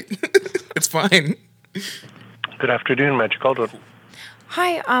 They might. It's fine. Good afternoon, Magic Cauldron.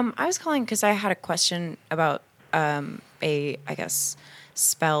 Hi, I was calling because I had a question about I guess,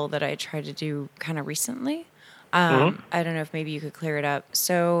 spell that I tried to do kind of recently. I don't know if maybe you could clear it up.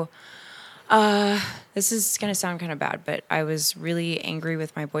 So this is going to sound kind of bad, but I was really angry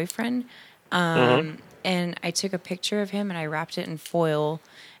with my boyfriend. And I took a picture of him and I wrapped it in foil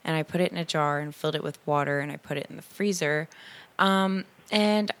and I put it in a jar and filled it with water and I put it in the freezer. And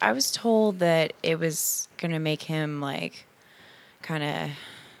I was told that it was going to make him like kind of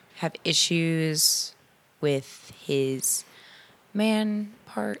have issues with his man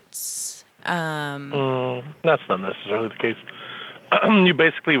parts. That's not necessarily the case. You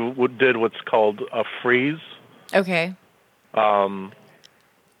basically did what's called a freeze. Okay.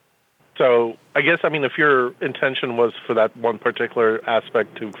 So I guess, if your intention was for that one particular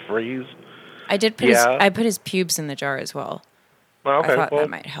aspect to freeze. I did put I put his pubes in the jar as well. Okay, I thought that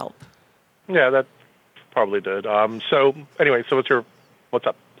might help. Yeah, that probably did. So anyway, what's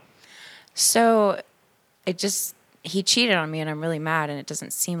up? So he cheated on me and I'm really mad and it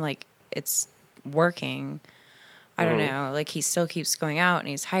doesn't seem like it's working. I don't know. Like he still keeps going out and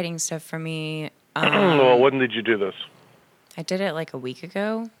he's hiding stuff from me. Well, when did you do this? I did it like a week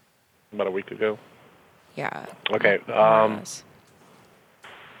ago. About a week ago? Yeah. Okay. I'm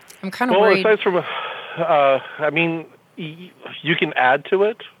kind of worried. Aside from, you can add to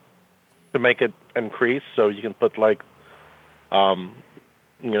it to make it increase. So you can put like, you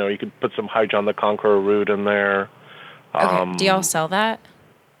can put some Hyjon the Conqueror root in there. Okay. Do y'all sell that?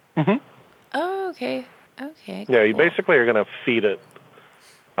 Mm-hmm. Oh, okay. Okay. Yeah, you cool. basically are going to feed it.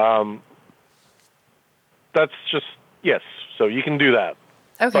 That's just, yes. So you can do that.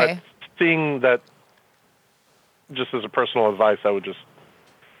 Okay. But seeing that, just as a personal advice, I would just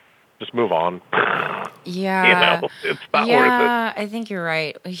move on. Yeah. It's not worth it. Yeah, I think you're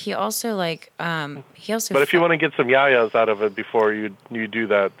right. He also But if you want to get some yayas out of it before you do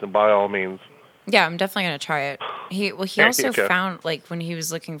that, then by all means. Yeah, I'm definitely gonna try it. He also Okay. found, like, when he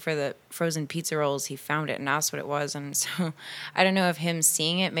was looking for the frozen pizza rolls, he found it and asked what it was, and so I don't know if him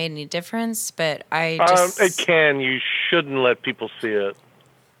seeing it made any difference, but I just it can. You shouldn't let people see it.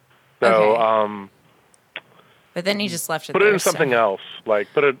 So Okay. But then he just left it. put there, it in something else.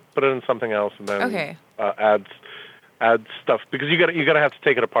 Like put it in something else, and then Okay. Add stuff because you gotta have to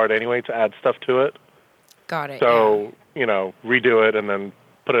take it apart anyway to add stuff to it. Got it. So, redo it and then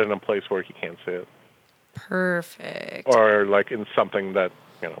put it in a place where he can't see it. Perfect. Or like in something that,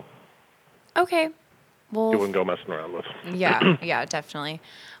 Okay. Well, you wouldn't go messing around with. Yeah, definitely.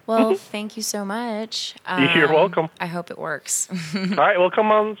 Well, thank you so much. You're welcome. I hope it works. All right, well,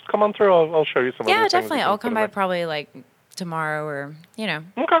 come on through. I'll show you some. Yeah, other definitely. things I'll come by probably like tomorrow or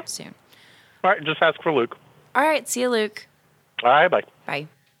soon. All right, just ask for Luke. All right, see you, Luke. All right, bye. Bye.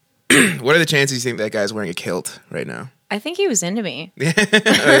 What are the chances you think that guy's wearing a kilt right now? I think he was into me. Oh,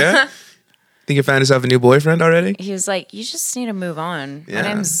 yeah? Think you found yourself a new boyfriend already? He was like, "You just need to move on."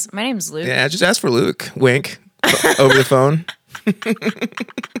 Yeah. My name's Luke. Yeah, just ask for Luke. Wink over the phone.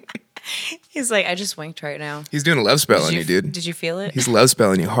 He's like, "I just winked right now." He's doing a love spell on you, dude. Did you feel it? He's love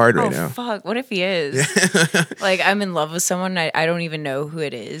spelling you hard right now. Fuck! What if he is? Like, I'm in love with someone. I don't even know who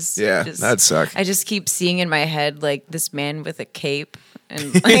it is. Yeah, that'd suck. I just keep seeing in my head like this man with a cape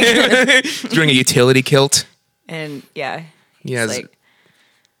and like, doing a utility kilt. And yeah, he has like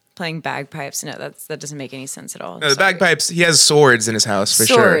playing bagpipes. No, that doesn't make any sense at all. No, the bagpipes. He has swords in his house for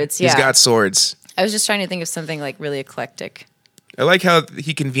sure. Swords, yeah. He's got swords. I was just trying to think of something like really eclectic. I like how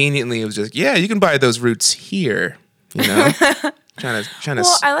he conveniently was just, yeah, you can buy those roots here. Trying to.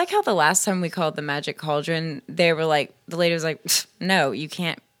 Well, I like how the last time we called the Magic Cauldron, they were like, the lady was like, no, you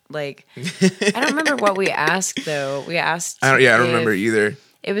can't. Like, I don't remember what we asked though. We asked. I don't remember either.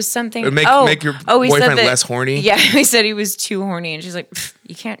 It was something. Make your boyfriend less horny. Yeah, we said he was too horny, and she's like,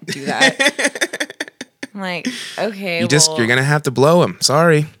 you can't do that. I'm like, okay, you're gonna have to blow him.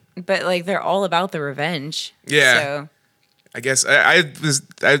 Sorry. But like, they're all about the revenge. Yeah. So. I guess I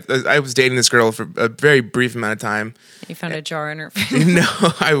was dating this girl for a very brief amount of time. You found a jar in her face. No,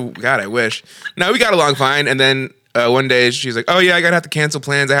 I wish. No, we got along fine, and then one day she's like, "Oh yeah, I gotta have to cancel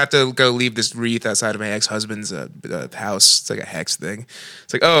plans. I have to go leave this wreath outside of my ex-husband's house. It's like a hex thing."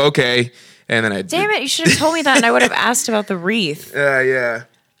 It's like, "Oh, okay." And then damn it! You should have told me that, and I would have asked about the wreath. Yeah.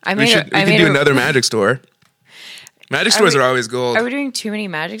 We can do another magic store. Magic stores are always gold. Are we doing too many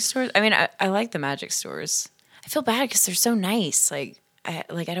magic stores? I mean, I like the magic stores. I feel bad because they're so nice. Like I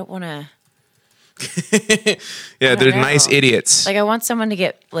don't want to. Yeah, they're nice idiots. Like I want someone to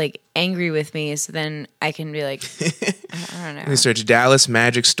get like angry with me, so then I can be like, I don't know. We search Dallas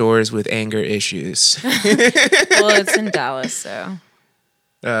magic stores with anger issues. Well, it's in Dallas, so.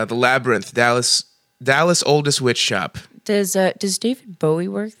 The Labyrinth, Dallas oldest witch shop. Does David Bowie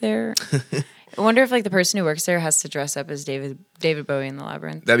work there? I wonder if like the person who works there has to dress up as David Bowie in the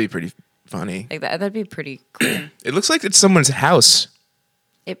Labyrinth. That'd be pretty funny. Like that'd be pretty cool. It looks like it's someone's house.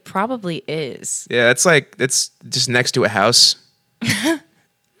 It probably is. Yeah, it's just next to a house.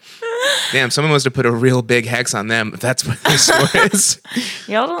 Damn, someone must have put a real big hex on them if that's what this store is.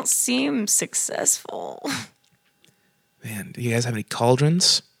 Y'all don't seem successful. Man, do you guys have any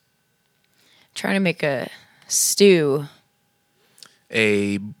cauldrons? Trying to make a stew.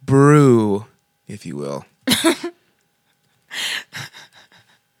 A brew, if you will.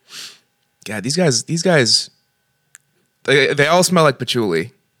 God, these guys, they all smell like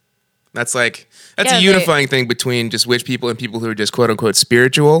patchouli. That's a unifying thing between just witch people and people who are just quote unquote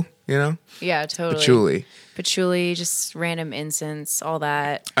spiritual, Yeah, totally. Patchouli, just random incense, all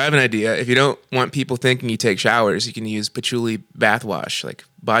that. I have an idea. If you don't want people thinking you take showers, you can use patchouli bath wash, like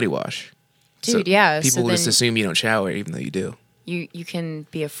body wash. Dude, yeah. People will just assume you don't shower, even though you do. You can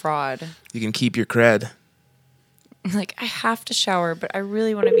be a fraud. You can keep your cred. Like, I have to shower, but I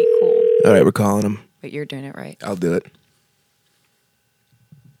really want to be cool. All right, we're calling him. But you're doing it right. I'll do it.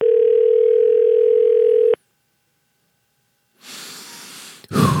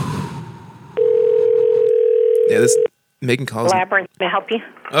 Yeah, this making calls. Labyrinth, may I help you?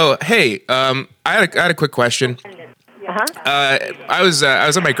 Oh, hey, I had a quick question. I was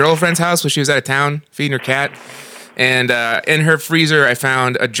at my girlfriend's house when she was out of town feeding her cat, and in her freezer I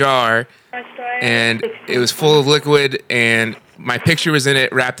found a jar, and it was full of liquid, and my picture was in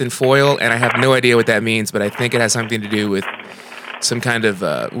it wrapped in foil, and I have no idea what that means, but I think it has something to do with some kind of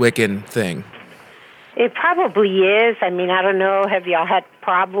Wiccan thing. It probably is. I mean, I don't know. Have y'all had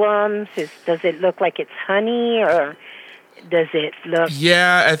problems? Does it look like it's honey, or does it look...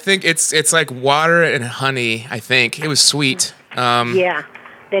 Yeah, I think it's like water and honey, I think. It was sweet. Yeah,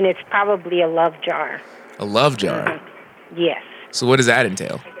 then it's probably a love jar. A love jar? Mm-hmm. Yes. So what does that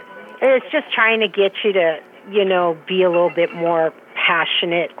entail? It's just trying to get you to, be a little bit more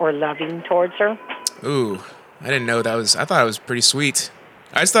passionate or loving towards her. Ooh, I didn't know that was... I thought it was pretty sweet.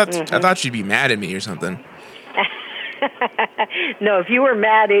 I thought she'd be mad at me or something. No, if you were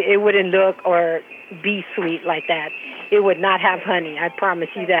mad, it wouldn't look or be sweet like that. It would not have honey. I promise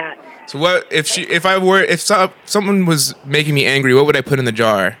you that. So what if someone was making me angry? What would I put in the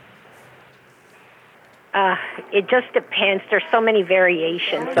jar? It just depends. There's so many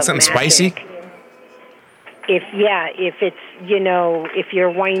variations of Something magic. spicy? If it's, if you're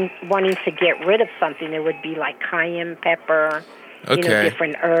wanting to get rid of something, it would be like cayenne pepper, Okay.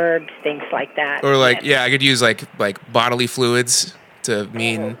 different herbs, things like that. Or like, I could use like bodily fluids to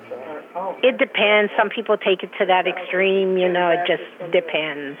mean. It depends. Some people take it to that extreme, it just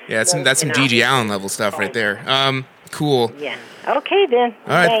depends. Yeah, that's some G.G. Allen level stuff right there. Cool. Yeah. Okay, then.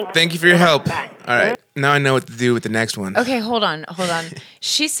 All right. Thanks. Thank you for your help. Bye. All right. Now I know what to do with the next one. Okay, hold on.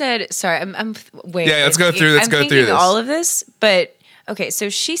 She said, sorry, I'm wait. Yeah, let's go through. Let's I'm go through thinking this. all of this, but okay. So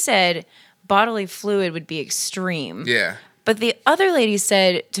she said bodily fluid would be extreme. Yeah. But the other lady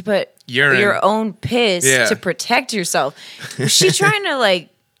said to put Urine. your own piss Yeah. to protect yourself. Was she trying to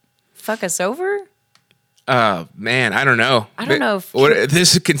fuck us over? Man, I don't know. I don't know if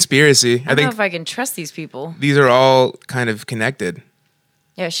this is a conspiracy. I don't know if I can trust these people. These are all kind of connected.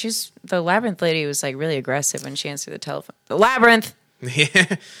 Yeah, the labyrinth lady was really aggressive when she answered the telephone. The labyrinth.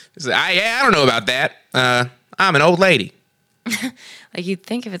 Yeah. I don't know about that. I'm an old lady. You'd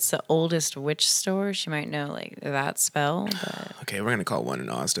think if it's the oldest witch store, she might know that spell. But Okay, we're gonna call one in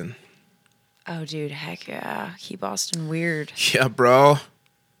Austin. oh, dude, heck yeah, keep Austin weird. Yeah, bro.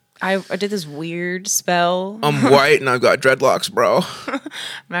 I did this weird spell. I'm white and I've got dreadlocks, bro. I'm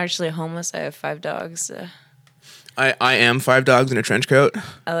actually homeless. I have 5 dogs. I am 5 dogs in a trench coat.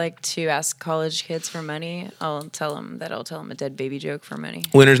 I like to ask college kids for money. I'll tell them a dead baby joke for money.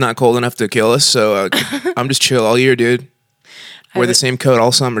 Winter's not cold enough to kill us, so I'm just chill all year, dude. Wear the same coat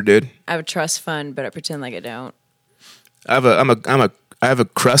all summer, dude. I have a trust fund, but I pretend like I don't. I have a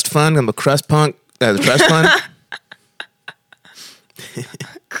crust fund. I'm a crust punk. I have a trust fund.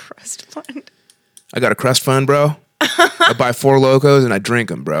 Crust fund. I got a crust fund, bro. I buy 4 Locos and I drink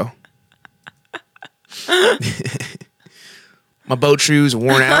them, bro. My boat shoes are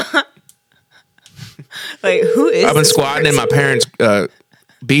worn out. Who is? I've been squatting in my parents'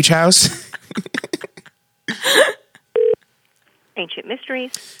 beach house. Ancient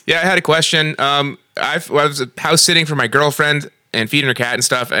Mysteries. Yeah, I had a question. I was house sitting for my girlfriend and feeding her cat and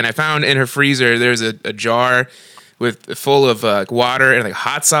stuff, and I found in her freezer there's a jar full of water and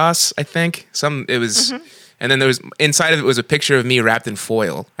hot sauce. I think and then there was inside of it was a picture of me wrapped in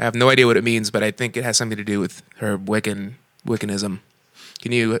foil. I have no idea what it means, but I think it has something to do with her Wiccanism.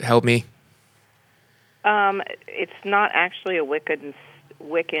 Can you help me? It's not actually a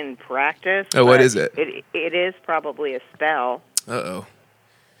Wiccan practice. Oh, what is it? It is probably a spell. Uh-oh.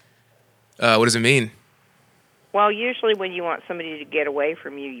 What does it mean? Well, usually when you want somebody to get away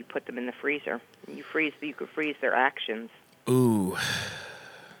from you, you put them in the freezer. You could freeze their actions. Ooh,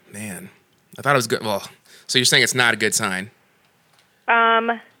 man. I thought it was good. Well, so you're saying it's not a good sign?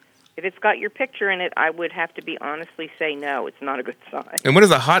 If it's got your picture in it, I would have to honestly say no. It's not a good sign. And what does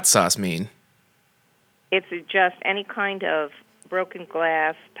the hot sauce mean? It's just any kind of broken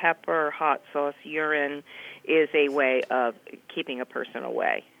glass, pepper, hot sauce, urine is a way of keeping a person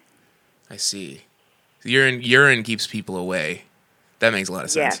away. I see. Urine keeps people away. That makes a lot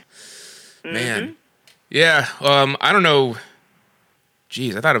of sense. Yeah. Man. Mm-hmm. Yeah. I don't know.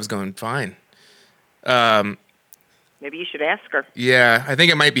 Jeez, I thought it was going fine. Maybe you should ask her. Yeah, I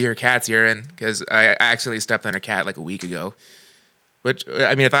think it might be her cat's urine because I accidentally stepped on her cat a week ago. But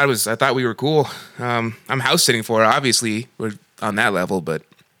I mean, I thought we were cool. I'm house sitting for her. Obviously, we're on that level, but.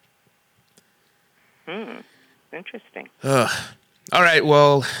 Interesting. All right.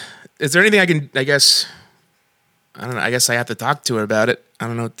 Well, is there anything I can? I guess I have to talk to her about it. I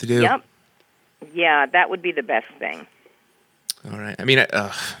don't know what to do. Yep. Yeah, that would be the best thing. All right. I mean,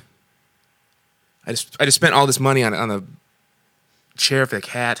 I just spent all this money on a chair for the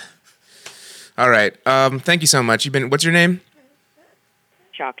cat. All right. Thank you so much. What's your name?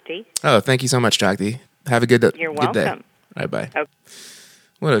 Shakti. Oh, thank you so much, Shakti. Have a good day. You're good welcome. Day. All right, bye. Okay.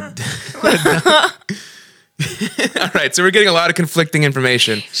 What a All right, so we're getting a lot of conflicting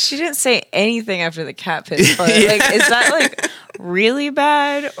information. She didn't say anything after the cat piss part. Is that really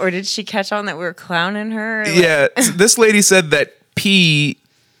bad, or did she catch on that we were clowning her? Yeah, this lady said that pee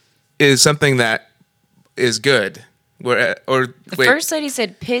is something that is good. The first lady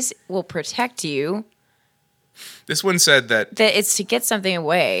said piss will protect you. This one said that it's to get something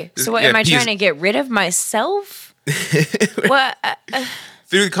away. So what, yeah, am I trying to get rid of myself? What?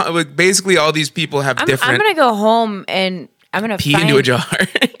 Basically, all these people have different. I'm gonna go home and I'm gonna pee into a jar.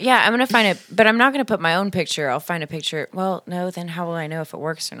 Yeah, I'm gonna find it, but I'm not gonna put my own picture. I'll find a picture. Well, no, then how will I know if it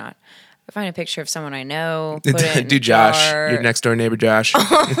works or not? I'll find a picture of someone I know. Put it in Do a Josh, jar. your next door neighbor, Josh.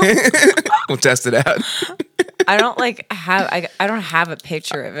 We'll test it out. I don't I don't have a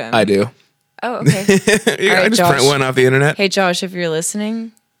picture of him. I do. Oh, okay. I just print one off the internet. Hey, Josh, if you're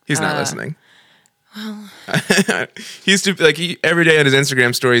listening, He's not listening. Well, he used to every day on his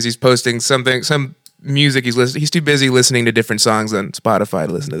Instagram stories. He's posting some music he's listening. He's too busy listening to different songs on Spotify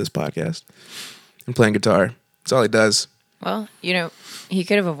to listen to this podcast and playing guitar. That's all he does. Well, he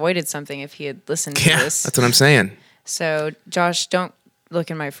could have avoided something if he had listened to this. That's what I'm saying. So, Josh, don't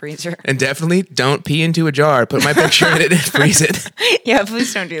look in my freezer. And definitely don't pee into a jar. Put my picture in it and freeze it. Yeah,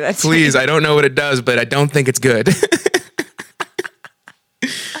 please don't do that. Please, I don't know what it does, but I don't think it's good.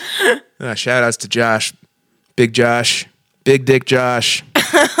 Shout outs to Josh. Big Dick Josh.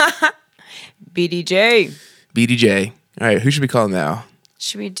 BDJ. All right, who should we call now?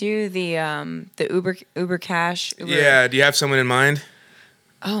 Should we do the Uber Cash? Yeah, do you have someone in mind?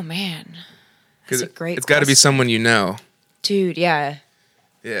 Oh man, that's a great. It's got to be someone you know. Dude, yeah.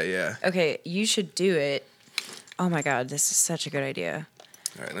 Yeah. Okay, you should do it. Oh my god, this is such a good idea.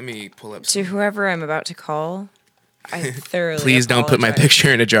 All right, let me pull up. To whoever I'm about to call, I thoroughly Please don't put my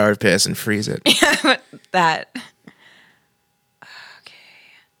picture in a jar of piss and freeze it. That.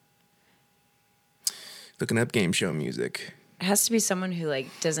 Looking up game show music. It has to be someone who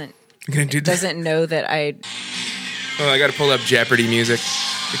doesn't doesn't know that I. Oh, I got to pull up Jeopardy music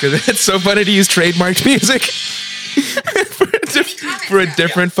because it's so funny to use trademarked music for a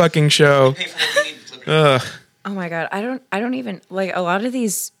different fucking show. Ugh. Oh my god, I don't even a lot of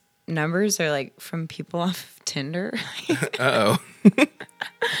these numbers are from people off of Tinder. Uh-oh.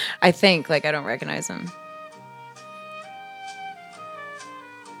 I think I don't recognize them.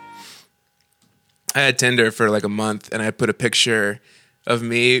 I had Tinder for a month, and I put a picture of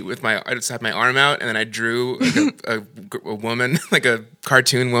me with I just had my arm out, and then I drew a woman, a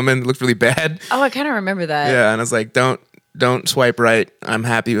cartoon woman, that looked really bad. Oh, I kind of remember that. Yeah, and I was like, don't swipe right. I'm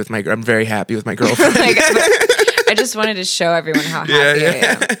very happy with my girlfriend. I just wanted to show everyone how happy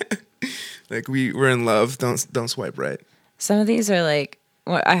I am. We're in love. Don't swipe right. Some of these are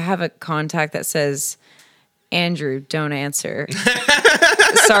I have a contact that says, Andrew, don't answer.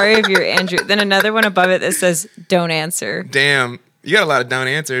 Sorry if you're Andrew. Then another one above it that says, don't answer. Damn. You got a lot of don't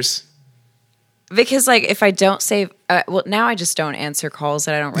answers. Because if I don't save, now I just don't answer calls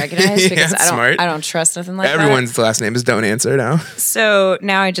that I don't recognize because I don't trust nothing like that. Everyone's last name is don't answer now. So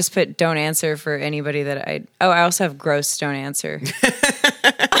now I just put don't answer for anybody that I also have gross don't answer.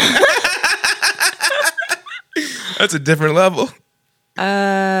 That's a different level. Is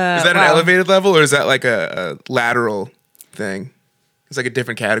that an elevated level or is that a lateral thing? It's a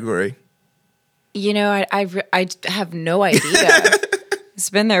different category. I have no idea. It's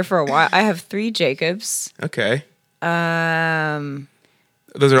been there for a while. I have 3 Jacobs. Okay.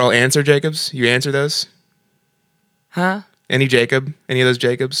 Those are all answer Jacobs? You answer those? Huh? Any Jacob? Any of those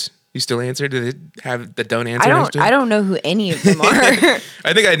Jacobs? You still answer? Do they have the don't answer? I don't know who any of them are.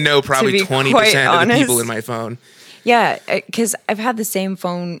 I think I know probably 20% of the people in my phone. Yeah, because I've had the same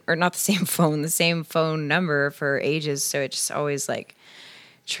phone, or not the same phone, the same phone number for ages. So it just always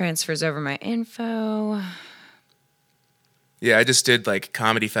transfers over my info. Yeah, I just did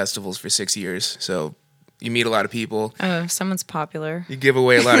comedy festivals for 6 years. So you meet a lot of people. Oh, someone's popular. You give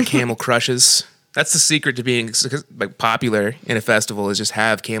away a lot of camel crushes. That's the secret to being popular in a festival is just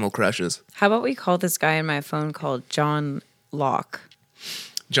have camel crushes. How about we call this guy in my phone called John Locke?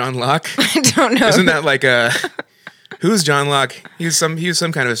 John Locke? I don't know. Isn't that who's John Locke? He was some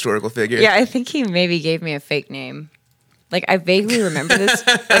kind of historical figure. Yeah, I think he maybe gave me a fake name. I vaguely remember this.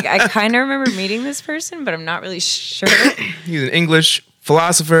 I kind of remember meeting this person, but I'm not really sure. He's an English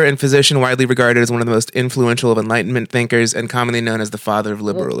philosopher and physician widely regarded as one of the most influential of Enlightenment thinkers and commonly known as the father of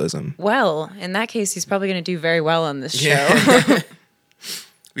liberalism. Well, in that case, he's probably going to do very well on this show. Yeah.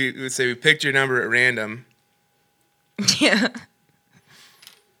 We would say we picked your number at random. Yeah.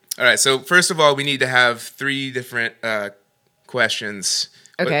 All right, so first of all, we need to have 3 different questions.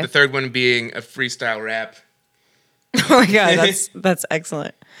 Okay. The third one being a freestyle rap. Oh my god, that's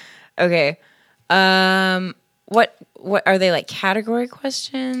excellent. Okay. What are they category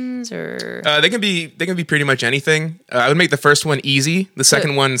questions or? They can be pretty much anything. I would make the first one easy. The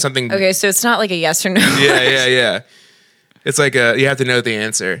second one something. Okay, so it's not a yes or no. Yeah. It's you have to know the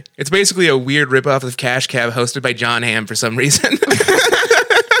answer. It's basically a weird ripoff of Cash Cab hosted by John Hamm for some reason.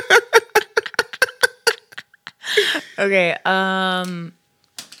 Okay.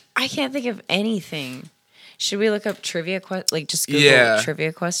 I can't think of anything. Should we look up trivia just Google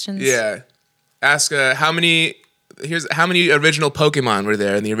trivia questions? Yeah. Ask how many original Pokemon were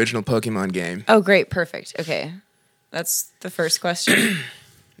there in the original Pokemon game? Oh, great. Perfect. Okay. That's the first question.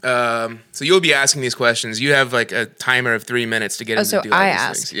 So you'll be asking these questions. You have a timer of 3 minutes to get him to do all I these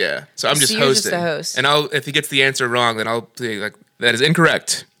ask. things. Yeah. So I'm just you're hosting. Just the host. And if he gets the answer wrong, then I'll be that is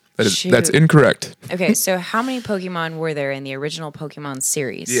incorrect. That's incorrect. Okay, so how many Pokemon were there in the original Pokemon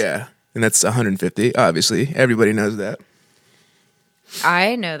series? Yeah. And that's 150, obviously. Everybody knows that.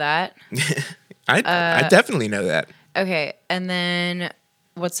 I know that. I definitely know that. Okay, and then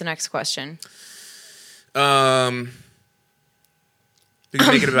what's the next question? Did you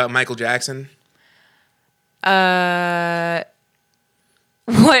make it about Michael Jackson? What?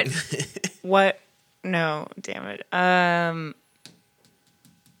 What? No, damn it.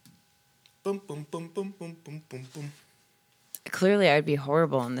 Boom, boom, boom, boom, boom, boom, boom, boom. Clearly, I'd be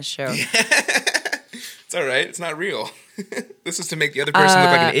horrible on this show. It's all right. It's not real. This is to make the other person look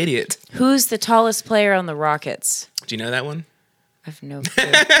like an idiot. Who's the tallest player on the Rockets? Do you know that one? I have no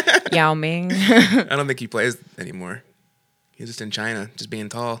clue. Yao Ming. I don't think he plays anymore. He's just in China, just being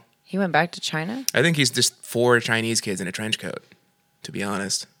tall. He went back to China? I think he's just 4 Chinese kids in a trench coat, to be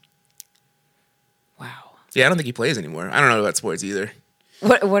honest. Wow. Yeah, I don't think he plays anymore. I don't know about sports either.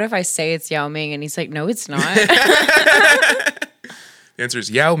 What if I say it's Yao Ming and he's like, no, it's not? The answer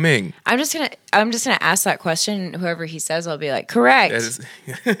is Yao Ming. I'm just gonna ask that question. Whoever he says, I'll be like, correct.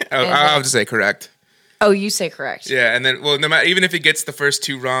 I'll just say correct. Oh, you say correct. Yeah, and then, well, no matter, even if he gets the first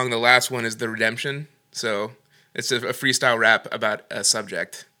 2 wrong, the last one is the redemption. So it's a freestyle rap about a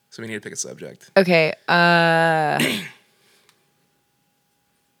subject. So we need to pick a subject. Okay.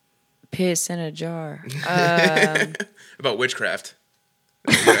 Piss in a jar. About witchcraft.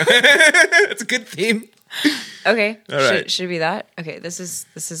 That's a good theme. Okay. All right. Should it be that? Okay. This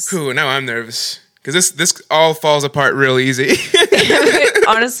is. Ooh, now I'm nervous because this all falls apart real easy.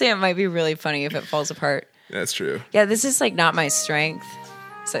 Honestly, it might be really funny if it falls apart. That's true. Yeah, this is like not my strength.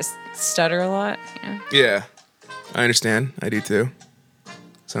 So I stutter a lot. You know? Yeah, I understand. I do too.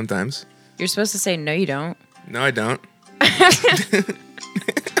 Sometimes. You're supposed to say no, you don't. No, I don't.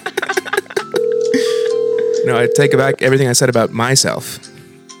 No, I take back everything I said about myself.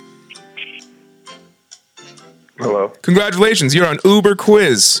 Hello. Congratulations, you're on Uber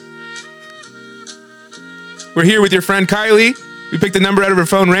Quiz. We're here with your friend Kylie. We picked a number out of her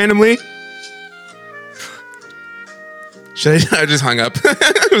phone randomly. I just hung up.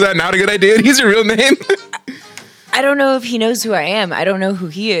 Was that not a good idea to use your real name? I don't know if he knows who I am. I don't know who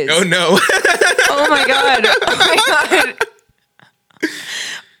he is. Oh, no. Oh, my God. Oh, my God.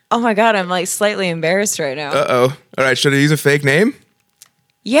 Oh, my God. I'm like slightly embarrassed right now. Uh-oh. All right, should I use a fake name?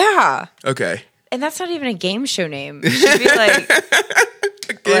 Yeah. Okay. And that's not even a game show name. It should be like...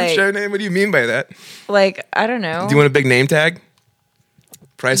 A game show name? What do you mean by that? Like, I don't know. Do you want a big name tag?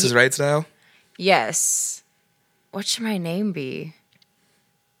 Price is Right style? Yes. What should my name be?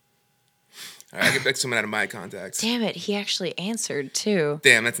 All right, I can pick someone out of my contacts. Damn it, he actually answered too.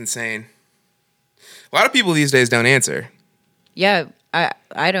 Damn, that's insane. A lot of people these days don't answer. Yeah, I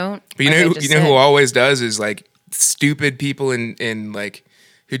don't. But you know who always does is like stupid people in like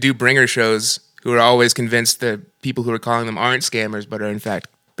who do bringer shows who are always convinced the people who are calling them aren't scammers but are in fact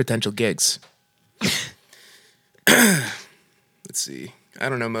potential gigs. Let's see. I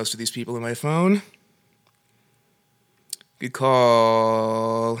don't know most of these people in my phone. Good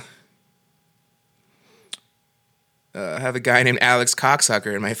call. I have a guy named Alex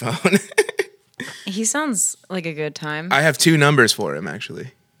Cocksucker in my phone. He sounds like a good time. I have 2 numbers for him,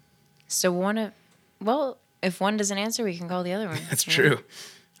 actually. So if one doesn't answer, we can call the other one. That's true.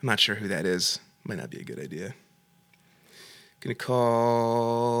 I'm not sure who that is. Might not be a good idea. Gonna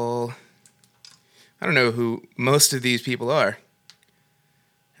call... I don't know who most of these people are.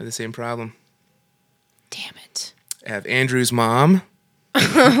 Have the same problem. Damn it. I have Andrew's mom.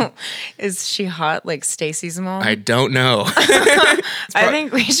 Is she hot like Stacy's mom? I don't know. I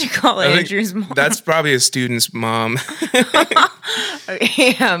think we should call Andrew's mom. That's probably a student's mom.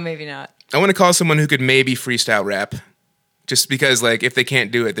 Yeah, maybe not. I want to call someone who could maybe freestyle rap. Just because, like, if they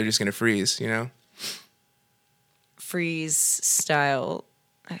can't do it, they're just going to freeze, you know? Freeze style.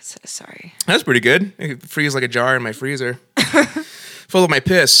 Sorry. That's pretty good. I could freeze like a jar in my freezer. Full of my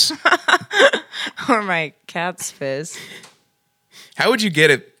piss. Or my cat's piss. How would you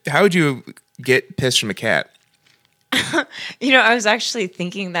get piss from a cat? You know, I was actually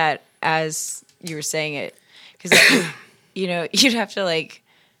thinking that as you were saying it. Because, you know, you'd have to, like...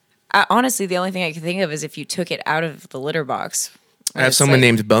 honestly, the only thing I can think of is if you took it out of the litter box. I have someone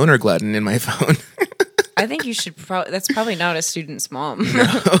named Boner Glutton in my phone. I think you should that's probably not a student's mom. No.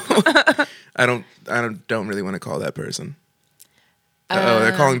 I don't really want to call that person.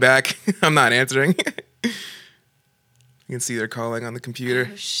 They're calling back. I'm not answering. You can see they're calling on the computer.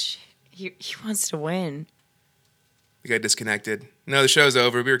 Oh, shit. He wants to win. We got disconnected. No, the show's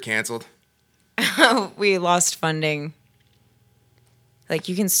over. We were canceled. We lost funding. Like,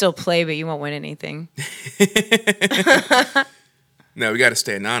 you can still play, but you won't win anything. No, we got to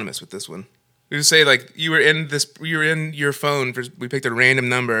stay anonymous with this one. We just say, like, you were in your phone. We picked a random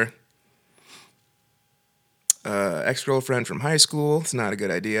number. Ex-girlfriend from high school. It's not a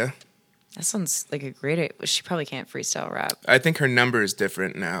good idea. That sounds like a great idea. She probably can't freestyle rap. I think her number is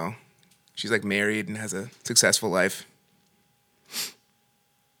different now. She's like married and has a successful life.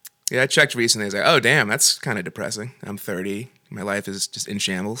 Yeah, I checked recently. I was like, oh, damn, that's kind of depressing. I'm 30. My life is just in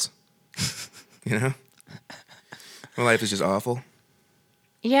shambles. You know? My life is just awful.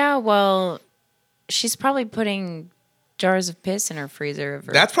 Yeah, well, she's probably putting jars of piss in her freezer.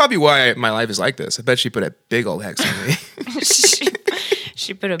 That's probably why my life is like this. I bet she put a big old hex on me.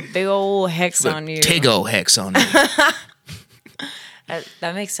 she put a big old hex on you. Tego hex on me.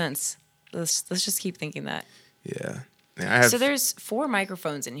 That makes sense. Let's just keep thinking that. Yeah. So there's 4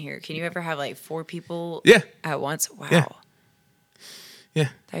 microphones in here. Can you ever have like 4 people at once? Wow. Yeah.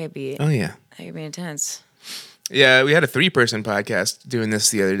 That could be. Oh, yeah. That could be intense. Yeah, we had a 3-person podcast doing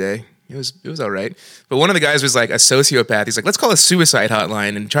this the other day. It was all right. But one of the guys was like a sociopath. He's like, let's call a suicide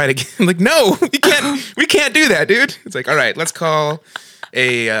hotline and try to get... I'm like, no, we can't do that, dude. It's like, all right, let's call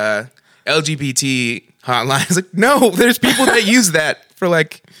a LGBT hotline. It's like, no, there's people that use that for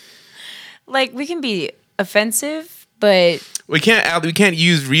like... Like, we can be offensive, but... We can't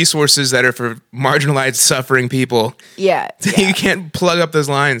use resources that are for marginalized, suffering people. Yeah. You can't plug up those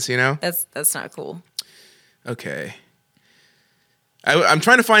lines, you know? That's not cool. Okay. I'm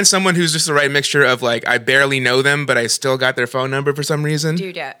trying to find someone who's just the right mixture of like, I barely know them, but I still got their phone number for some reason.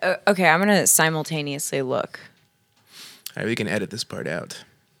 Dude, yeah. Okay, I'm going to simultaneously look. All right, we can edit this part out.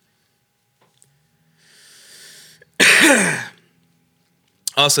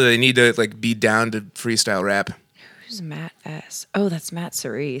 Also, they need to like be down to freestyle rap. Who's Matt S? Oh, that's Matt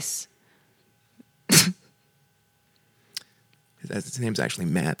Cerise. His name's actually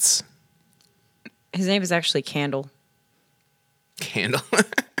Matt's. His name is actually Candle. Candle.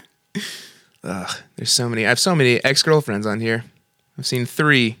 Ugh, there's so many. I have so many ex-girlfriends on here. I've seen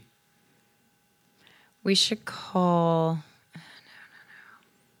 3. We should call... No.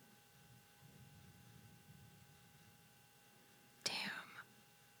 Damn.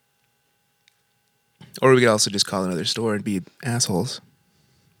 Or we could also just call another store and be assholes.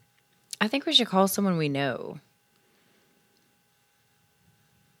 I think we should call someone we know.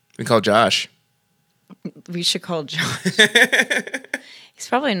 We call Josh. We should call Josh. He's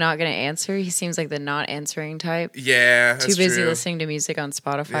probably not going to answer. He seems like the not answering type. Yeah, that's too busy true. listening to music on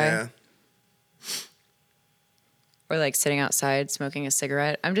Spotify. Yeah. Or like sitting outside smoking a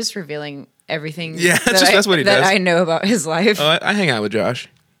cigarette. I'm just revealing everything. Yeah, that's what he does. That I know about his life. Oh, I hang out with Josh.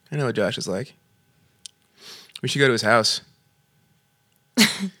 I know what Josh is like. We should go to his house.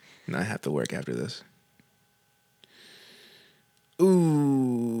 And I have to work after this.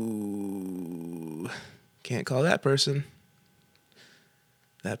 Ooh. Can't call that person.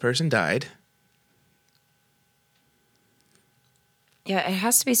 That person died. Yeah, it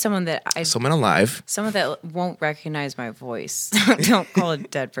has to be someone that Someone alive. Someone that won't recognize my voice. Don't call a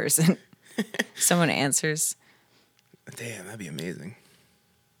dead person. Someone answers. Damn, that'd be amazing.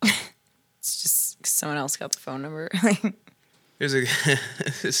 It's just someone else got the phone number. There's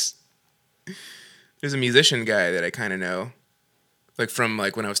a musician guy that I kind of know, like from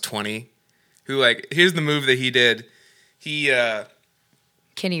like when I was 20, who like here's the move that he did. He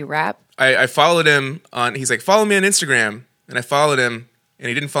Can he rap? I followed him on. He's like, follow me on Instagram, and I followed him, and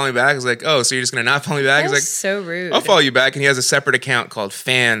he didn't follow me back. I was like, oh, so you're just gonna not follow me back? He's like, so rude. I'll follow you back, and he has a separate account called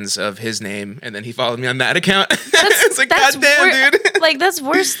Fans of his name, and then he followed me on that account. It's like, goddamn, dude. Like that's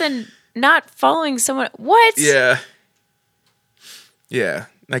worse than not following someone. What? Yeah. Yeah,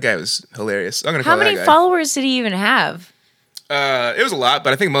 that guy was hilarious. I'm gonna How call many that guy. followers did he even have? It was a lot,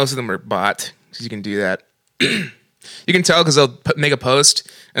 but I think most of them were bot. Because you can do that. You can tell because they'll make a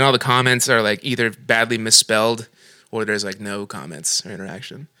post, and all the comments are like either badly misspelled, or there's like no comments or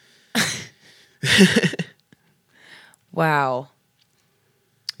interaction. Wow.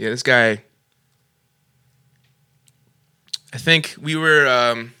 Yeah, this guy. I think we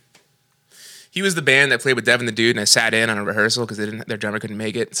were. He was the band that played with Devin the Dude, and I sat in on a rehearsal because their drummer couldn't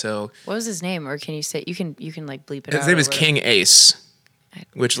make it. So What was his name? Or can you say you can like bleep it out? his name or is whatever. King Ace,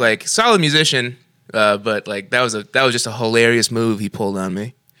 which like solid musician, but like that was just a hilarious move he pulled on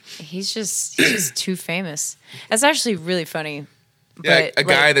me. He's just too famous. That's actually really funny. Yeah, But, a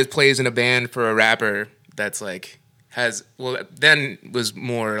guy that plays in a band for a rapper that's like then was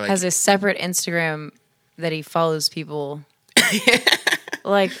more like has a separate Instagram that he follows people.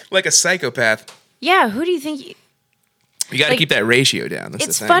 Like a psychopath. Yeah, who do you think? You got to like, keep that ratio down. That's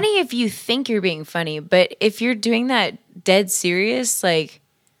It's the thing. funny if you think you're being funny, but if you're doing that dead serious, like,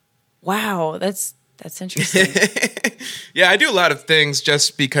 wow, that's interesting. Yeah, I do a lot of things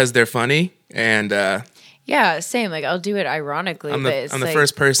just because they're funny, and Yeah, same. Like I'll do it ironically, I'm but the it's I'm the like,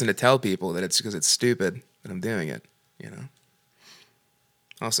 first person to tell people that it's because it's stupid. but I'm doing it, you know?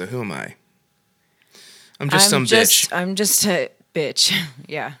 Also, who am I? I'm just bitch. I'm just a bitch.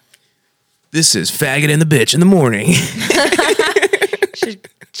 Yeah. This is Faggot and the Bitch in the morning. Should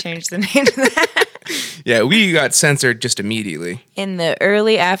change the name to that. Yeah, we got censored just immediately. In the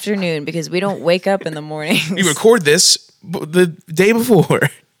early afternoon because we don't wake up in the morning. We record this the day before.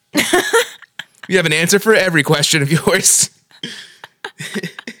 You have an answer for every question of yours.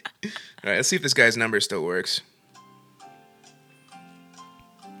 All right, let's see if this guy's number still works.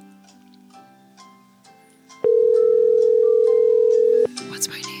 What's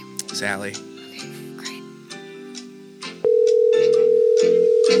my name? Sally. Okay, great.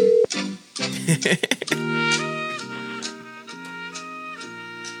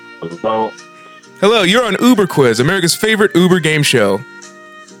 Hello. Hello, you're on Uber Quiz, America's favorite Uber game show.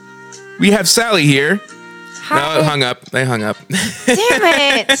 We have Sally here. Hi. No, it hung up. They hung up.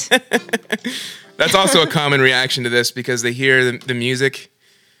 Damn it. That's also a common reaction to this because they hear the music.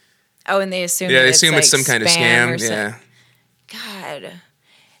 Oh, and they assume Yeah, they it's assume it's some kind of scam. Yeah. Yeah. God.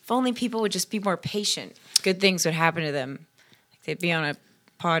 If only people would just be more patient, good things would happen to them. Like they'd be on a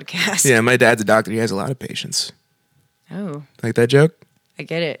podcast. Yeah, my dad's a doctor. He has a lot of patience. Oh. Like that joke? I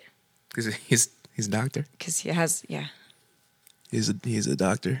get it. Because he's a doctor. Because he has, yeah. He's a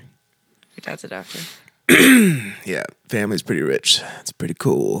doctor. Your dad's a doctor. Yeah, family's pretty rich. It's pretty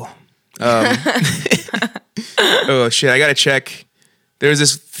cool. Oh shit! I gotta check. There's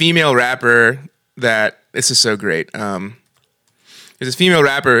this female rapper that this is so great. There's this female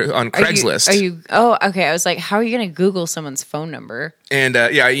rapper on Craigslist. Are you? Oh, okay. I was like, how are you gonna Google someone's phone number? And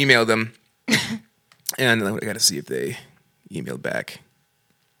yeah, I emailed them, and I gotta see if they emailed back.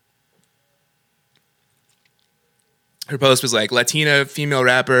 Her post was like, Latina female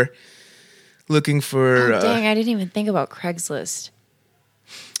rapper looking for. Dang, I didn't even think about Craigslist.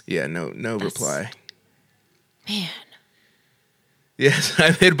 Yeah, no reply. Man. Yes,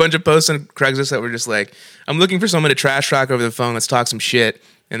 I made a bunch of posts on Craigslist that were just like, I'm looking for someone to trash talk over the phone. Let's talk some shit.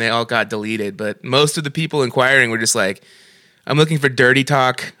 And they all got deleted. But most of the people inquiring were just like, I'm looking for dirty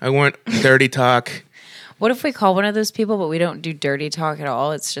talk. I want dirty talk. What if we call one of those people, but we don't do dirty talk at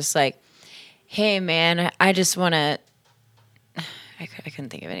all? It's just like, hey, man, I just want to. I couldn't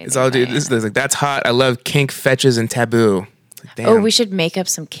think of anything. It's all, dude. This is like, that's hot. I love kink, fetches, and taboo. Like, damn. Oh, we should make up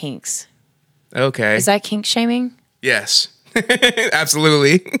some kinks. Okay. Is that kink shaming? Yes.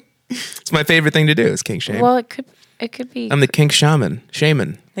 Absolutely. It's my favorite thing to do is kink shame. Well, it could be. I'm the kink shaman.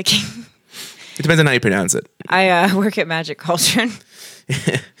 Shaman. The king. It depends on how you pronounce it. I work at Magic Cauldron.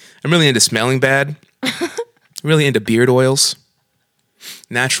 I'm really into smelling bad. Really into beard oils.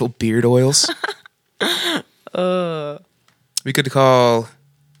 Natural beard oils. We could call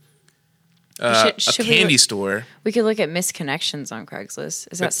a candy store. We could look at misconnections on Craigslist.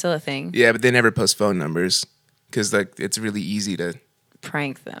 Is that still a thing? Yeah, but they never post phone numbers because like it's really easy to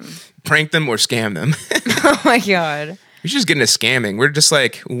prank them or scam them. Oh my god, we should just get into scamming. We're just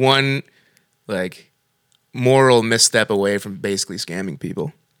like one like moral misstep away from basically scamming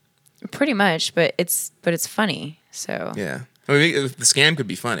people. Pretty much, but it's funny. So yeah, I mean, the scam could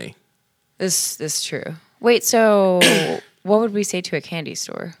be funny. This is true. Wait, so what would we say to a candy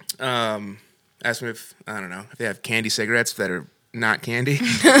store? Ask them if, I don't know, if they have candy cigarettes that are not candy.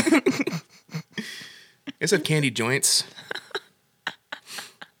 They have candy joints.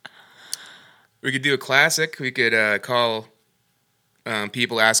 We could do a classic. We could call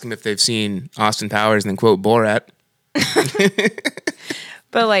people, ask them if they've seen Austin Powers and then quote Borat.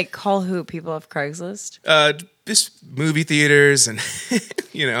 But like call who? People off Craigslist? Just movie theaters and,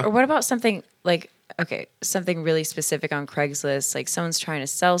 you know. Or what about something like, okay, something really specific on Craigslist, like someone's trying to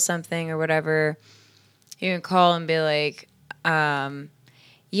sell something or whatever. You can call and be like,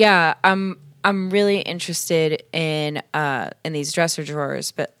 yeah, I'm really interested in these dresser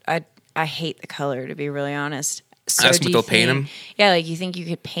drawers, but I hate the color, to be really honest. So ask them if they'll paint them? Yeah, like you think you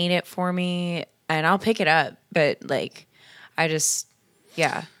could paint it for me and I'll pick it up, but like I just,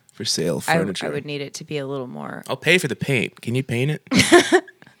 yeah. For sale furniture. I would need it to be a little more. I'll pay for the paint. Can you paint it?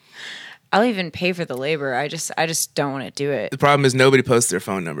 I'll even pay for the labor. I just don't want to do it. The problem is nobody posts their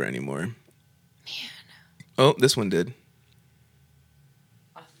phone number anymore. Man. Oh, this one did.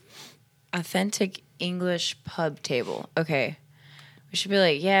 Authentic English pub table. Okay. We should be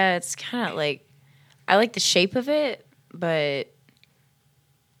like, yeah, it's kind of like, I like the shape of it, but.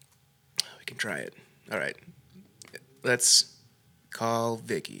 We can try it. All right. Let's call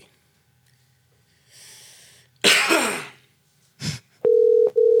Vicky.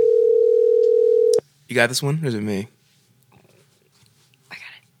 You got this one, or is it me? I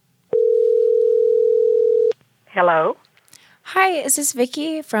got it. Hello? Hi, is this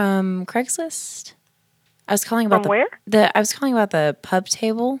Vicky from Craigslist? I was calling about From where? I was calling about the pub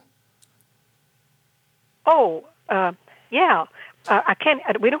table. Oh, yeah. I can't.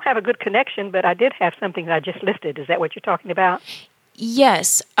 We don't have a good connection, but I did have something that I just listed. Is that what you're talking about?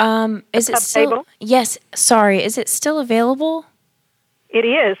 Yes. Is it pub still? table? Yes. Sorry. Is it still available? It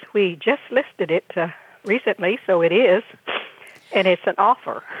is. We just listed it recently, so it is, and it's an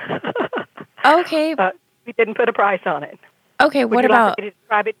offer. Okay. We didn't put a price on it. Okay. Would What you about? like me to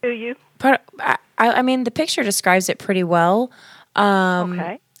describe it to you? I mean, the picture describes it pretty well.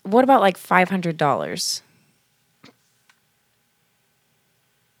 Okay. What about like $500?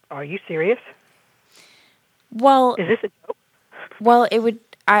 Are you serious? Well, is this a joke? Well, it would.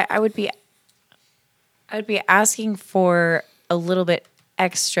 I would be asking for a little bit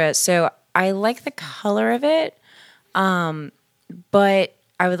extra. So I like the color of it, but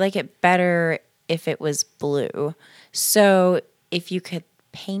I would like it better if it was blue. So if you could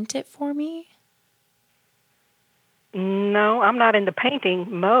paint it for me. No, I'm not in the painting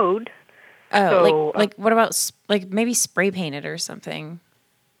mode. Oh, so, like what about like maybe spray paint it or something?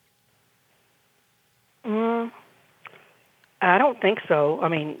 I don't think so. I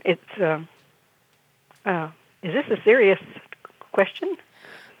mean, it's. Is this a serious question?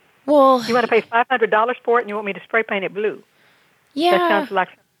 Well, you want to pay $500 for it, and you want me to spray paint it blue? Yeah, that sounds like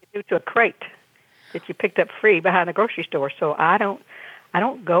something you do to a crate that you picked up free behind the grocery store. So I don't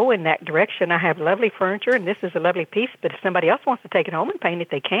go in that direction. I have lovely furniture, and this is a lovely piece. But if somebody else wants to take it home and paint it,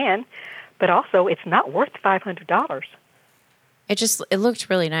 they can. But also, it's not worth $500. It looked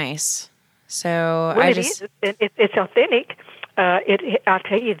really nice. So well, it's authentic. I'll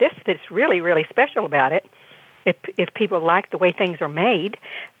tell you this that's really, really special about it. If people like the way things are made,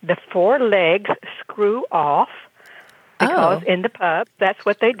 the 4 legs screw off because in the pub, that's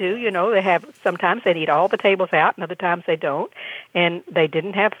what they do. You know, sometimes they need all the tables out, and other times they don't. And they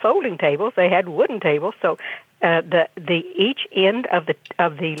didn't have folding tables; they had wooden tables. So each end of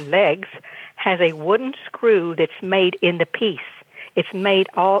the legs has a wooden screw that's made in the piece. It's made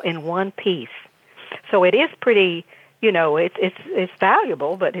all in one piece. So it is pretty, it's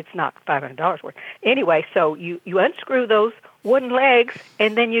valuable, but it's not $500 worth. Anyway, so you unscrew those wooden legs,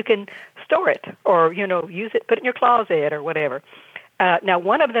 and then you can store it or, use it, put it in your closet or whatever. Now,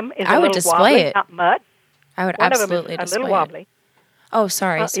 one of them is a little wobbly, not much. I would one absolutely of them is a display little wobbly. it. Oh,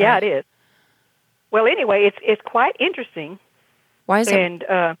 sorry. Yeah, it is. Well, anyway, it's quite interesting. Why is it?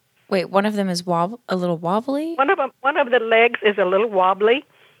 And wait, one of them is a little wobbly? One of the legs is a little wobbly.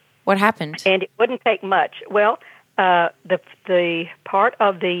 What happened? And it wouldn't take much. Well, the part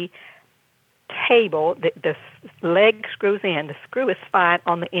of the table, the leg screws in. The screw is fine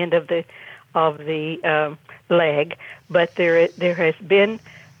on the end of the leg, but there has been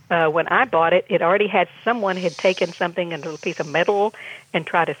when I bought it, someone had taken something, a little piece of metal, and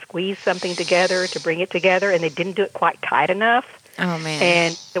tried to squeeze something together to bring it together, and they didn't do it quite tight enough. Oh, man.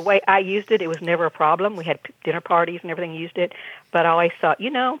 And the way I used it, it was never a problem. We had dinner parties and everything used it. But I always thought,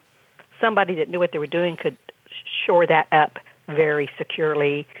 somebody that knew what they were doing could shore that up very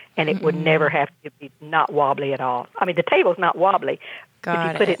securely, and it would never have to be not wobbly at all. I mean, the table's not wobbly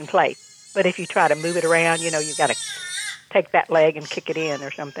if you put it in place. But if you try to move it around, you've got to take that leg and kick it in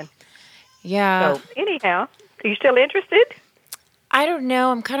or something. Yeah. So anyhow, are you still interested? I don't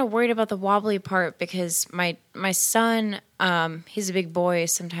know. I'm kind of worried about the wobbly part because my son, he's a big boy.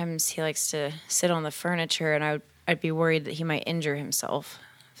 Sometimes he likes to sit on the furniture, and I'd be worried that he might injure himself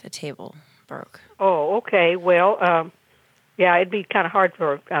if the table broke. Oh, okay. Well, yeah, it'd be kind of hard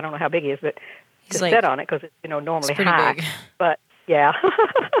for, I don't know how big he is, but to sit on it because it's, normally high. Big. But, yeah.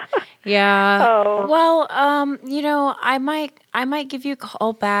 Yeah. Oh. Well, I might give you a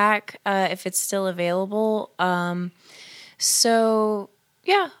call back if it's still available. So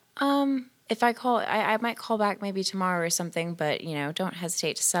yeah. If I call, I might call back maybe tomorrow or something. But don't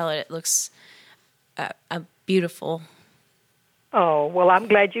hesitate to sell it. It looks beautiful. Oh, well, I'm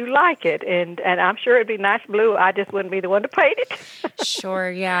glad you like it, and I'm sure it'd be nice blue. I just wouldn't be the one to paint it.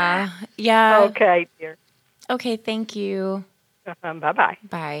 Sure. Yeah. Yeah. Okay, dear. Okay. Thank you. Bye-bye.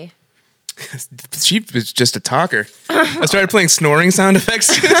 Bye. She was just a talker. I started playing snoring sound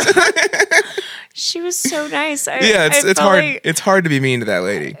effects. She was so nice. It's hard. It's hard to be mean to that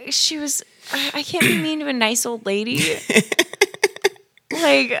lady. She was. I can't be mean to a nice old lady.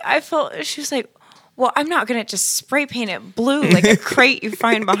 I felt she was like, well, I'm not gonna just spray paint it blue like a crate you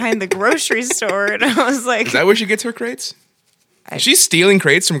find behind the grocery store. And I was like, is that where she gets her crates? Is she stealing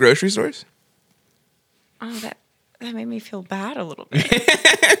crates from grocery stores? Oh, that made me feel bad a little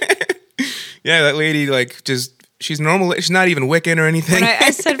bit. Yeah, that lady, she's normal. She's not even Wiccan or anything. When I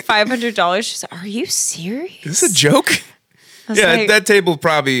said $500, she's like, are you serious? Is this a joke? Yeah, that table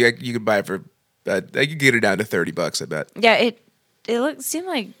probably, you could buy it for But I could get her down to $30, I bet. Yeah, it seemed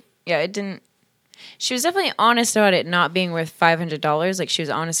like it didn't. She was definitely honest about it not being worth $500. Like she was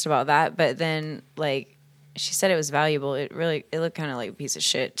honest about that, but then like she said it was valuable. It looked kind of like a piece of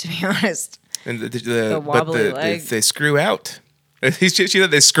shit, to be honed. And the wobbly leg. They screw out. She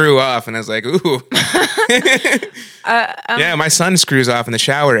said they screw off, and I was like, ooh. Yeah, my son screws off in the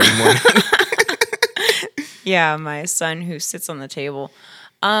shower anymore. Yeah, my son who sits on the table.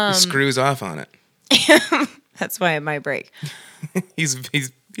 He screws off on it. That's why it might break. He's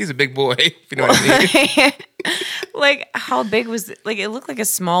a big boy, if you know what I mean. Like, how big was it? Like, it looked like a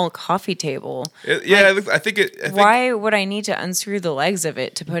small coffee table. Why would I need to unscrew the legs of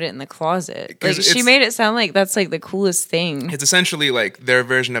it to put it in the closet? Like, she it's- made it sound like that's like the coolest thing. It's essentially like their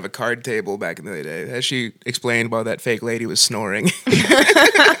version of a card table back in the day, as she explained while that fake lady was snoring.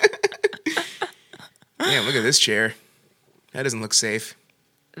 Damn, look at this chair. That doesn't look safe.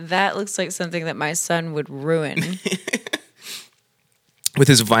 That looks like something that my son would ruin. With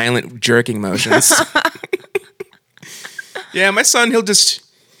his violent jerking motions. Yeah, my son,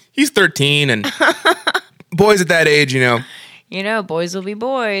 he's 13, and boys at that age, Boys will be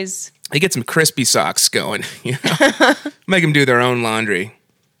boys. they get some crispy socks going, Make them do their own laundry.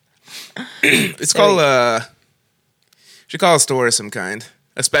 It's called, should call a store of some kind.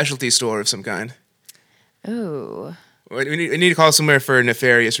 A specialty store of some kind. Ooh. We need to call somewhere for a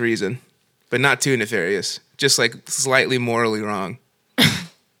nefarious reason, but not too nefarious. Just like slightly morally wrong.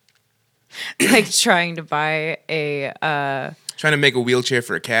 Like trying to buy Trying to make a wheelchair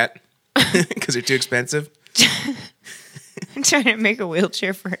for a cat because they're too expensive. trying to make a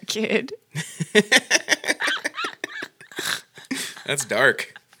wheelchair for a kid. That's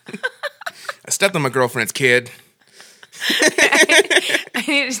dark. I stepped on my girlfriend's kid. I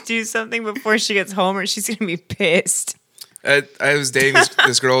need to do something before she gets home or she's going to be pissed. I was dating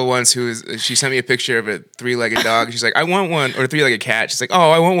this girl once she sent me a picture of a 3-legged dog. She's like, I want one. Or a 3-legged cat. She's like,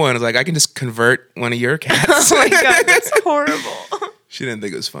 oh, I want one. I was like, I can just convert one of your cats. Oh my God, that's horrible. She didn't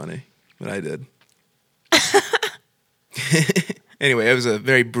think it was funny, but I did. Anyway, it was a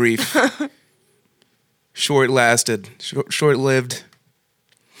very brief, short-lived.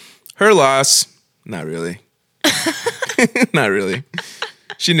 Her loss. Not really. Not really.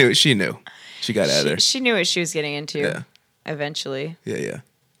 She knew. She got out of there. She knew what she was getting into. Yeah. Eventually. Yeah.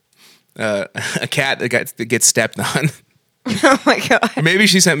 A cat that gets stepped on. Oh my God. Maybe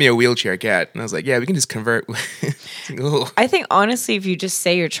she sent me a wheelchair cat, and I was like, yeah, we can just convert. I think honestly, if you just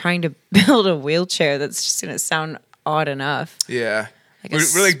say you're trying to build a wheelchair, that's just going to sound odd enough. Yeah. Like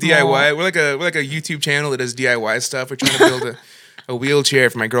We're like DIY. We're like a YouTube channel that does DIY stuff. We're trying to build a wheelchair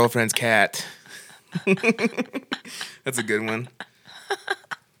for my girlfriend's cat. That's a good one.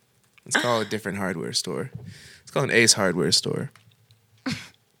 Let's call it a different hardware store. Let's call it an Ace Hardware store.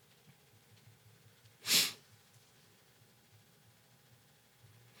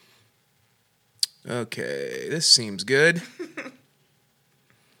 Okay, this seems good.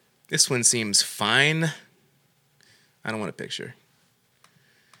 This one seems fine. I don't want a picture.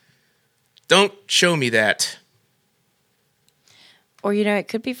 Don't show me that. Or, it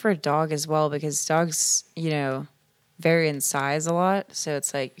could be for a dog as well because dogs, vary in size a lot. So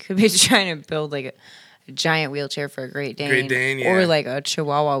it's like, you could be trying to build like a giant wheelchair for a Great Dane. Great Dane, yeah. Or like a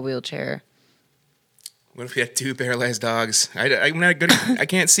Chihuahua wheelchair. What if we had 2 paralyzed dogs? I'm not good. I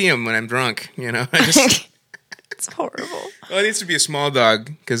can't see them when I'm drunk, It's horrible. Well, it needs to be a small dog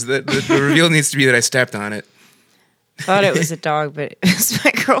because the reveal needs to be that I stepped on it. Thought it was a dog, but it was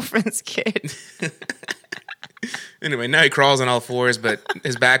my girlfriend's kid. Anyway, now he crawls on all fours, but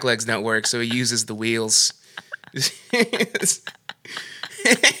his back legs don't work, so he uses the wheels.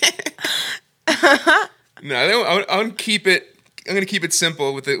 No, I want to keep it. I'm going to keep it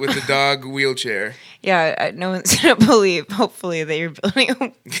simple with the dog wheelchair. Yeah, no one's going to believe, hopefully, that you're building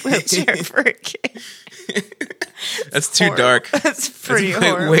a wheelchair for a kid. That's too dark. That's pretty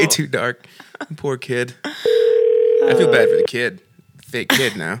horrible. Way too dark. Poor kid. I feel bad for the kid. Fake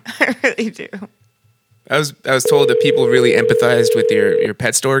kid now. I really do. I was told that people really empathized with your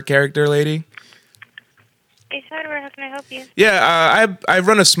pet store character lady. Ace Hardware, how can I help you? Yeah, I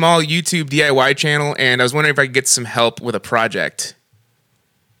run a small YouTube DIY channel, and I was wondering if I could get some help with a project.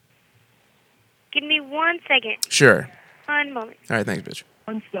 Give me 1 second. Sure. 1 moment. All right, thanks, bitch.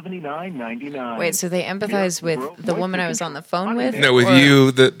 $179.99. Wait, so they empathize with the woman I was on the phone with? No, with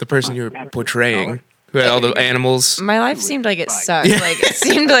you, the person you were portraying, who had all the animals. My life seemed like it sucked. Like it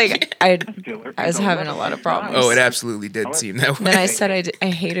seemed like I was having a lot of problems. Oh, it absolutely did seem that way. Then I said I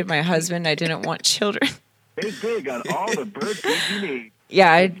hated my husband. I didn't want children. Big on all the bird food you need.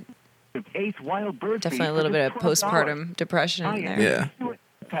 Yeah, Ace Wild Bird definitely a little bit of postpartum depression in there.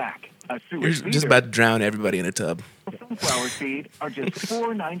 Yeah. You're just about to drown everybody in a tub. Sunflower seed are just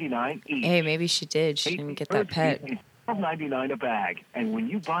 $4.99 each. Hey, maybe she did. She didn't get that pet. $12.99 a bag, and when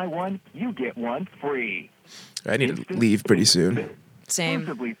you buy one, you get one free. I need to leave pretty soon. Same.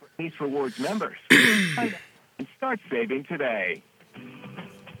 Exclusively for Ace Rewards members. And start saving today.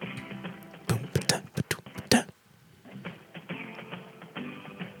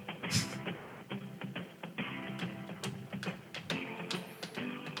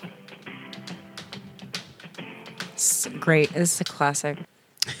 It's great. This is a classic.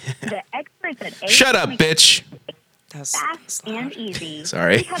 The experts at Ace Shut up, bitch. Fast and easy.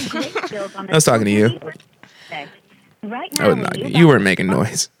 Sorry. We have great skills on I was talking to you. Right I now, was not. You weren't making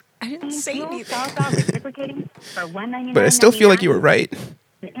noise. I didn't say anything. Reciprocating for $199. But I still feel like you were right.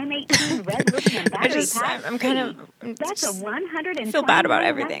 The M18 red lithium battery pack. I'm kind of. That's a $120 feel bad about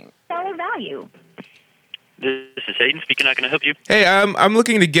everything. value. This is Hayden speaking. How can I help you? Hey, I'm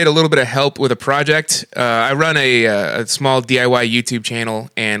looking to get a little bit of help with a project. I run a small DIY YouTube channel,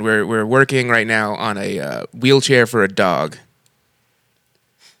 and we're working right now on a wheelchair for a dog.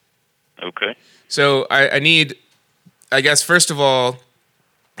 Okay. So I need, I guess, first of all,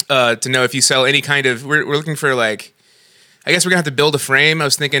 to know if you sell any kind of. We're looking for like, I guess we're gonna have to build a frame. I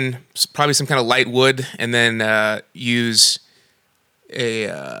was thinking probably some kind of light wood, and then use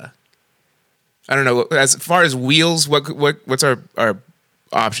a. I don't know. As far as wheels, what's our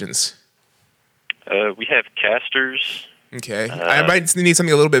options? We have casters. Okay, I might need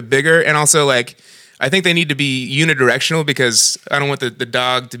something a little bit bigger, and also like I think they need to be unidirectional because I don't want the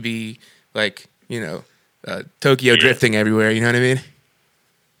dog to be like Tokyo drifting everywhere. You know what I mean?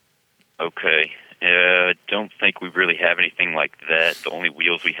 Okay. I don't think we really have anything like that. The only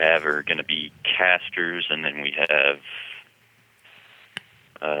wheels we have are going to be casters, and then we have.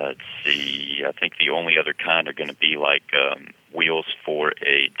 Let's see. I think the only other kind are going to be like wheels for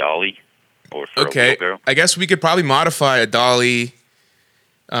a dolly or for a wheelbarrow. I guess we could probably modify a dolly.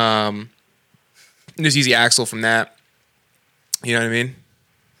 Just use the axle from that. You know what I mean?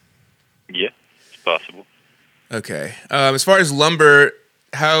 Yeah, it's possible. Okay. As far as lumber,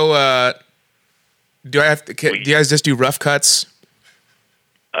 how do I have to? Do you guys just do rough cuts?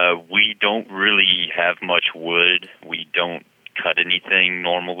 We don't really have much wood. We don't cut anything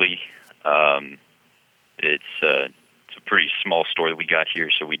normally. It's a pretty small store that we got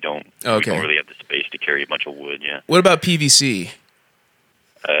here, so we don't really have the space to carry a bunch of wood. Yeah. What about PVC?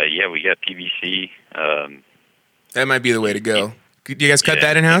 Yeah, we got PVC. That might be the way to go. Do you guys cut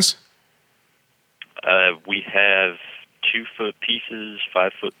that in house? We have 2-foot pieces,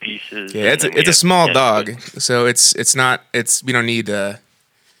 5-foot pieces. Yeah, it's a small dog, so it's not we don't need a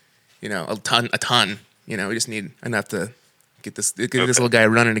ton. We just need enough to get this little guy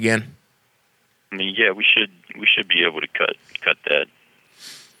running again. I mean, yeah, we should be able to cut that.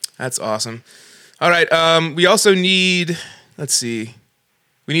 That's awesome. All right, we also need. Let's see.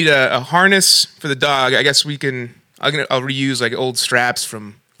 We need a harness for the dog. I guess we can. I'll reuse like old straps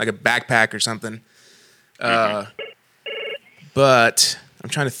from like a backpack or something. But I'm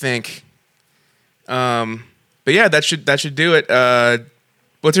trying to think. But yeah, that should do it.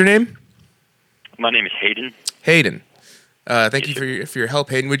 What's her name? My name is Hayden. Hayden. Thank you for your help,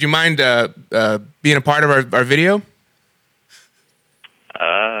 Hayden. Would you mind being a part of our video?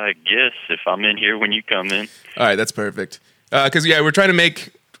 I guess if I'm in here when you come in. All right, that's perfect. Because we're trying to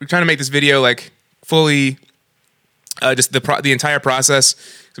make this video like fully, just the entire process.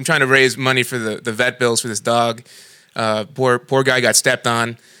 I'm trying to raise money for the vet bills for this dog. Poor guy got stepped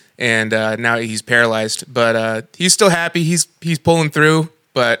on, and now he's paralyzed. But he's still happy. He's pulling through.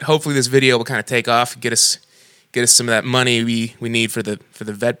 But hopefully this video will kind of take off, get us some of that money we need for the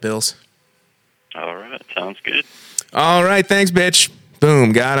vet bills. All right, sounds good. All right, thanks, bitch.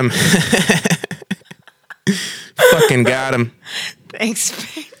 Boom, got him. Fucking got him. Thanks,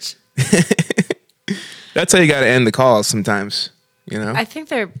 bitch. That's how you got to end the calls sometimes, I think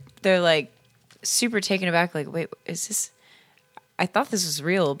they're like super taken aback. Like, wait, is this? I thought this was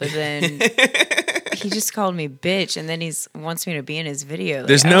real, but then he just called me bitch, and then he wants me to be in his video. Like,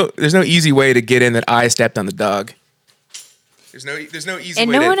 there's no easy way to get in that I stepped on the dog. There's no easy way.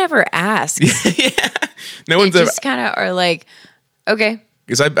 And no one ever asks. Yeah, no one's ever. Just kind of are like, okay.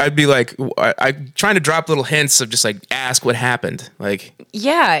 Because I'd be like, I'm trying to drop little hints of just like ask what happened. Like,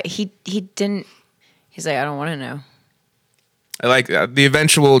 yeah, he didn't. He's like, I don't want to know. I like the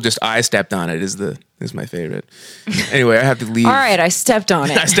eventual. Just I stepped on it is my favorite. Anyway, I have to leave. All right, I stepped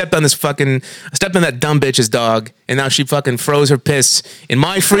on it. I stepped on that dumb bitch's dog, and now she fucking froze her piss in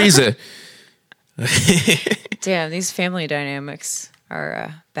my freezer. Damn, these family dynamics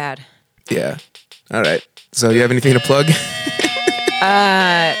are bad. Yeah. All right. So, you have anything to plug?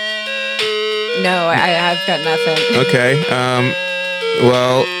 No, I've got nothing. Okay.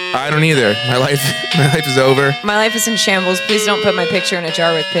 Well, I don't either. My life is over. My life is in shambles. Please don't put my picture in a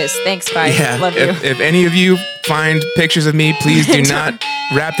jar with piss. Thanks, bye. Yeah. Love you. If any of you find pictures of me, please do not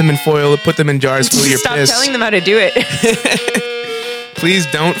wrap them in foil or put them in jars full of your Stop piss. telling them how to do it. Please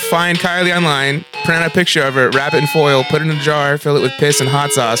don't find Kylie online, print out a picture of her, wrap it in foil, put it in a jar, fill it with piss and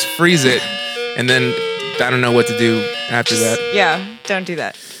hot sauce, freeze it, and then I don't know what to do after that. Yeah, don't do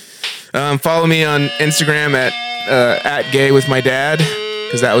that. Follow me on Instagram at gay with my dad,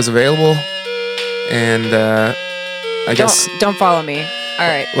 because that was available. And I guess don't follow me. All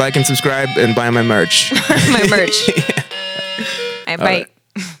right. Like and subscribe and buy my merch. My merch. I bite.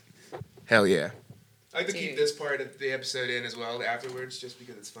 Hell yeah. I like to keep this part of the episode in as well afterwards, just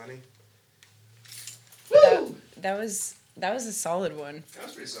because it's funny. That was a solid one. That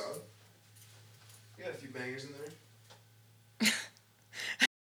was pretty solid. You got a few bangers in there.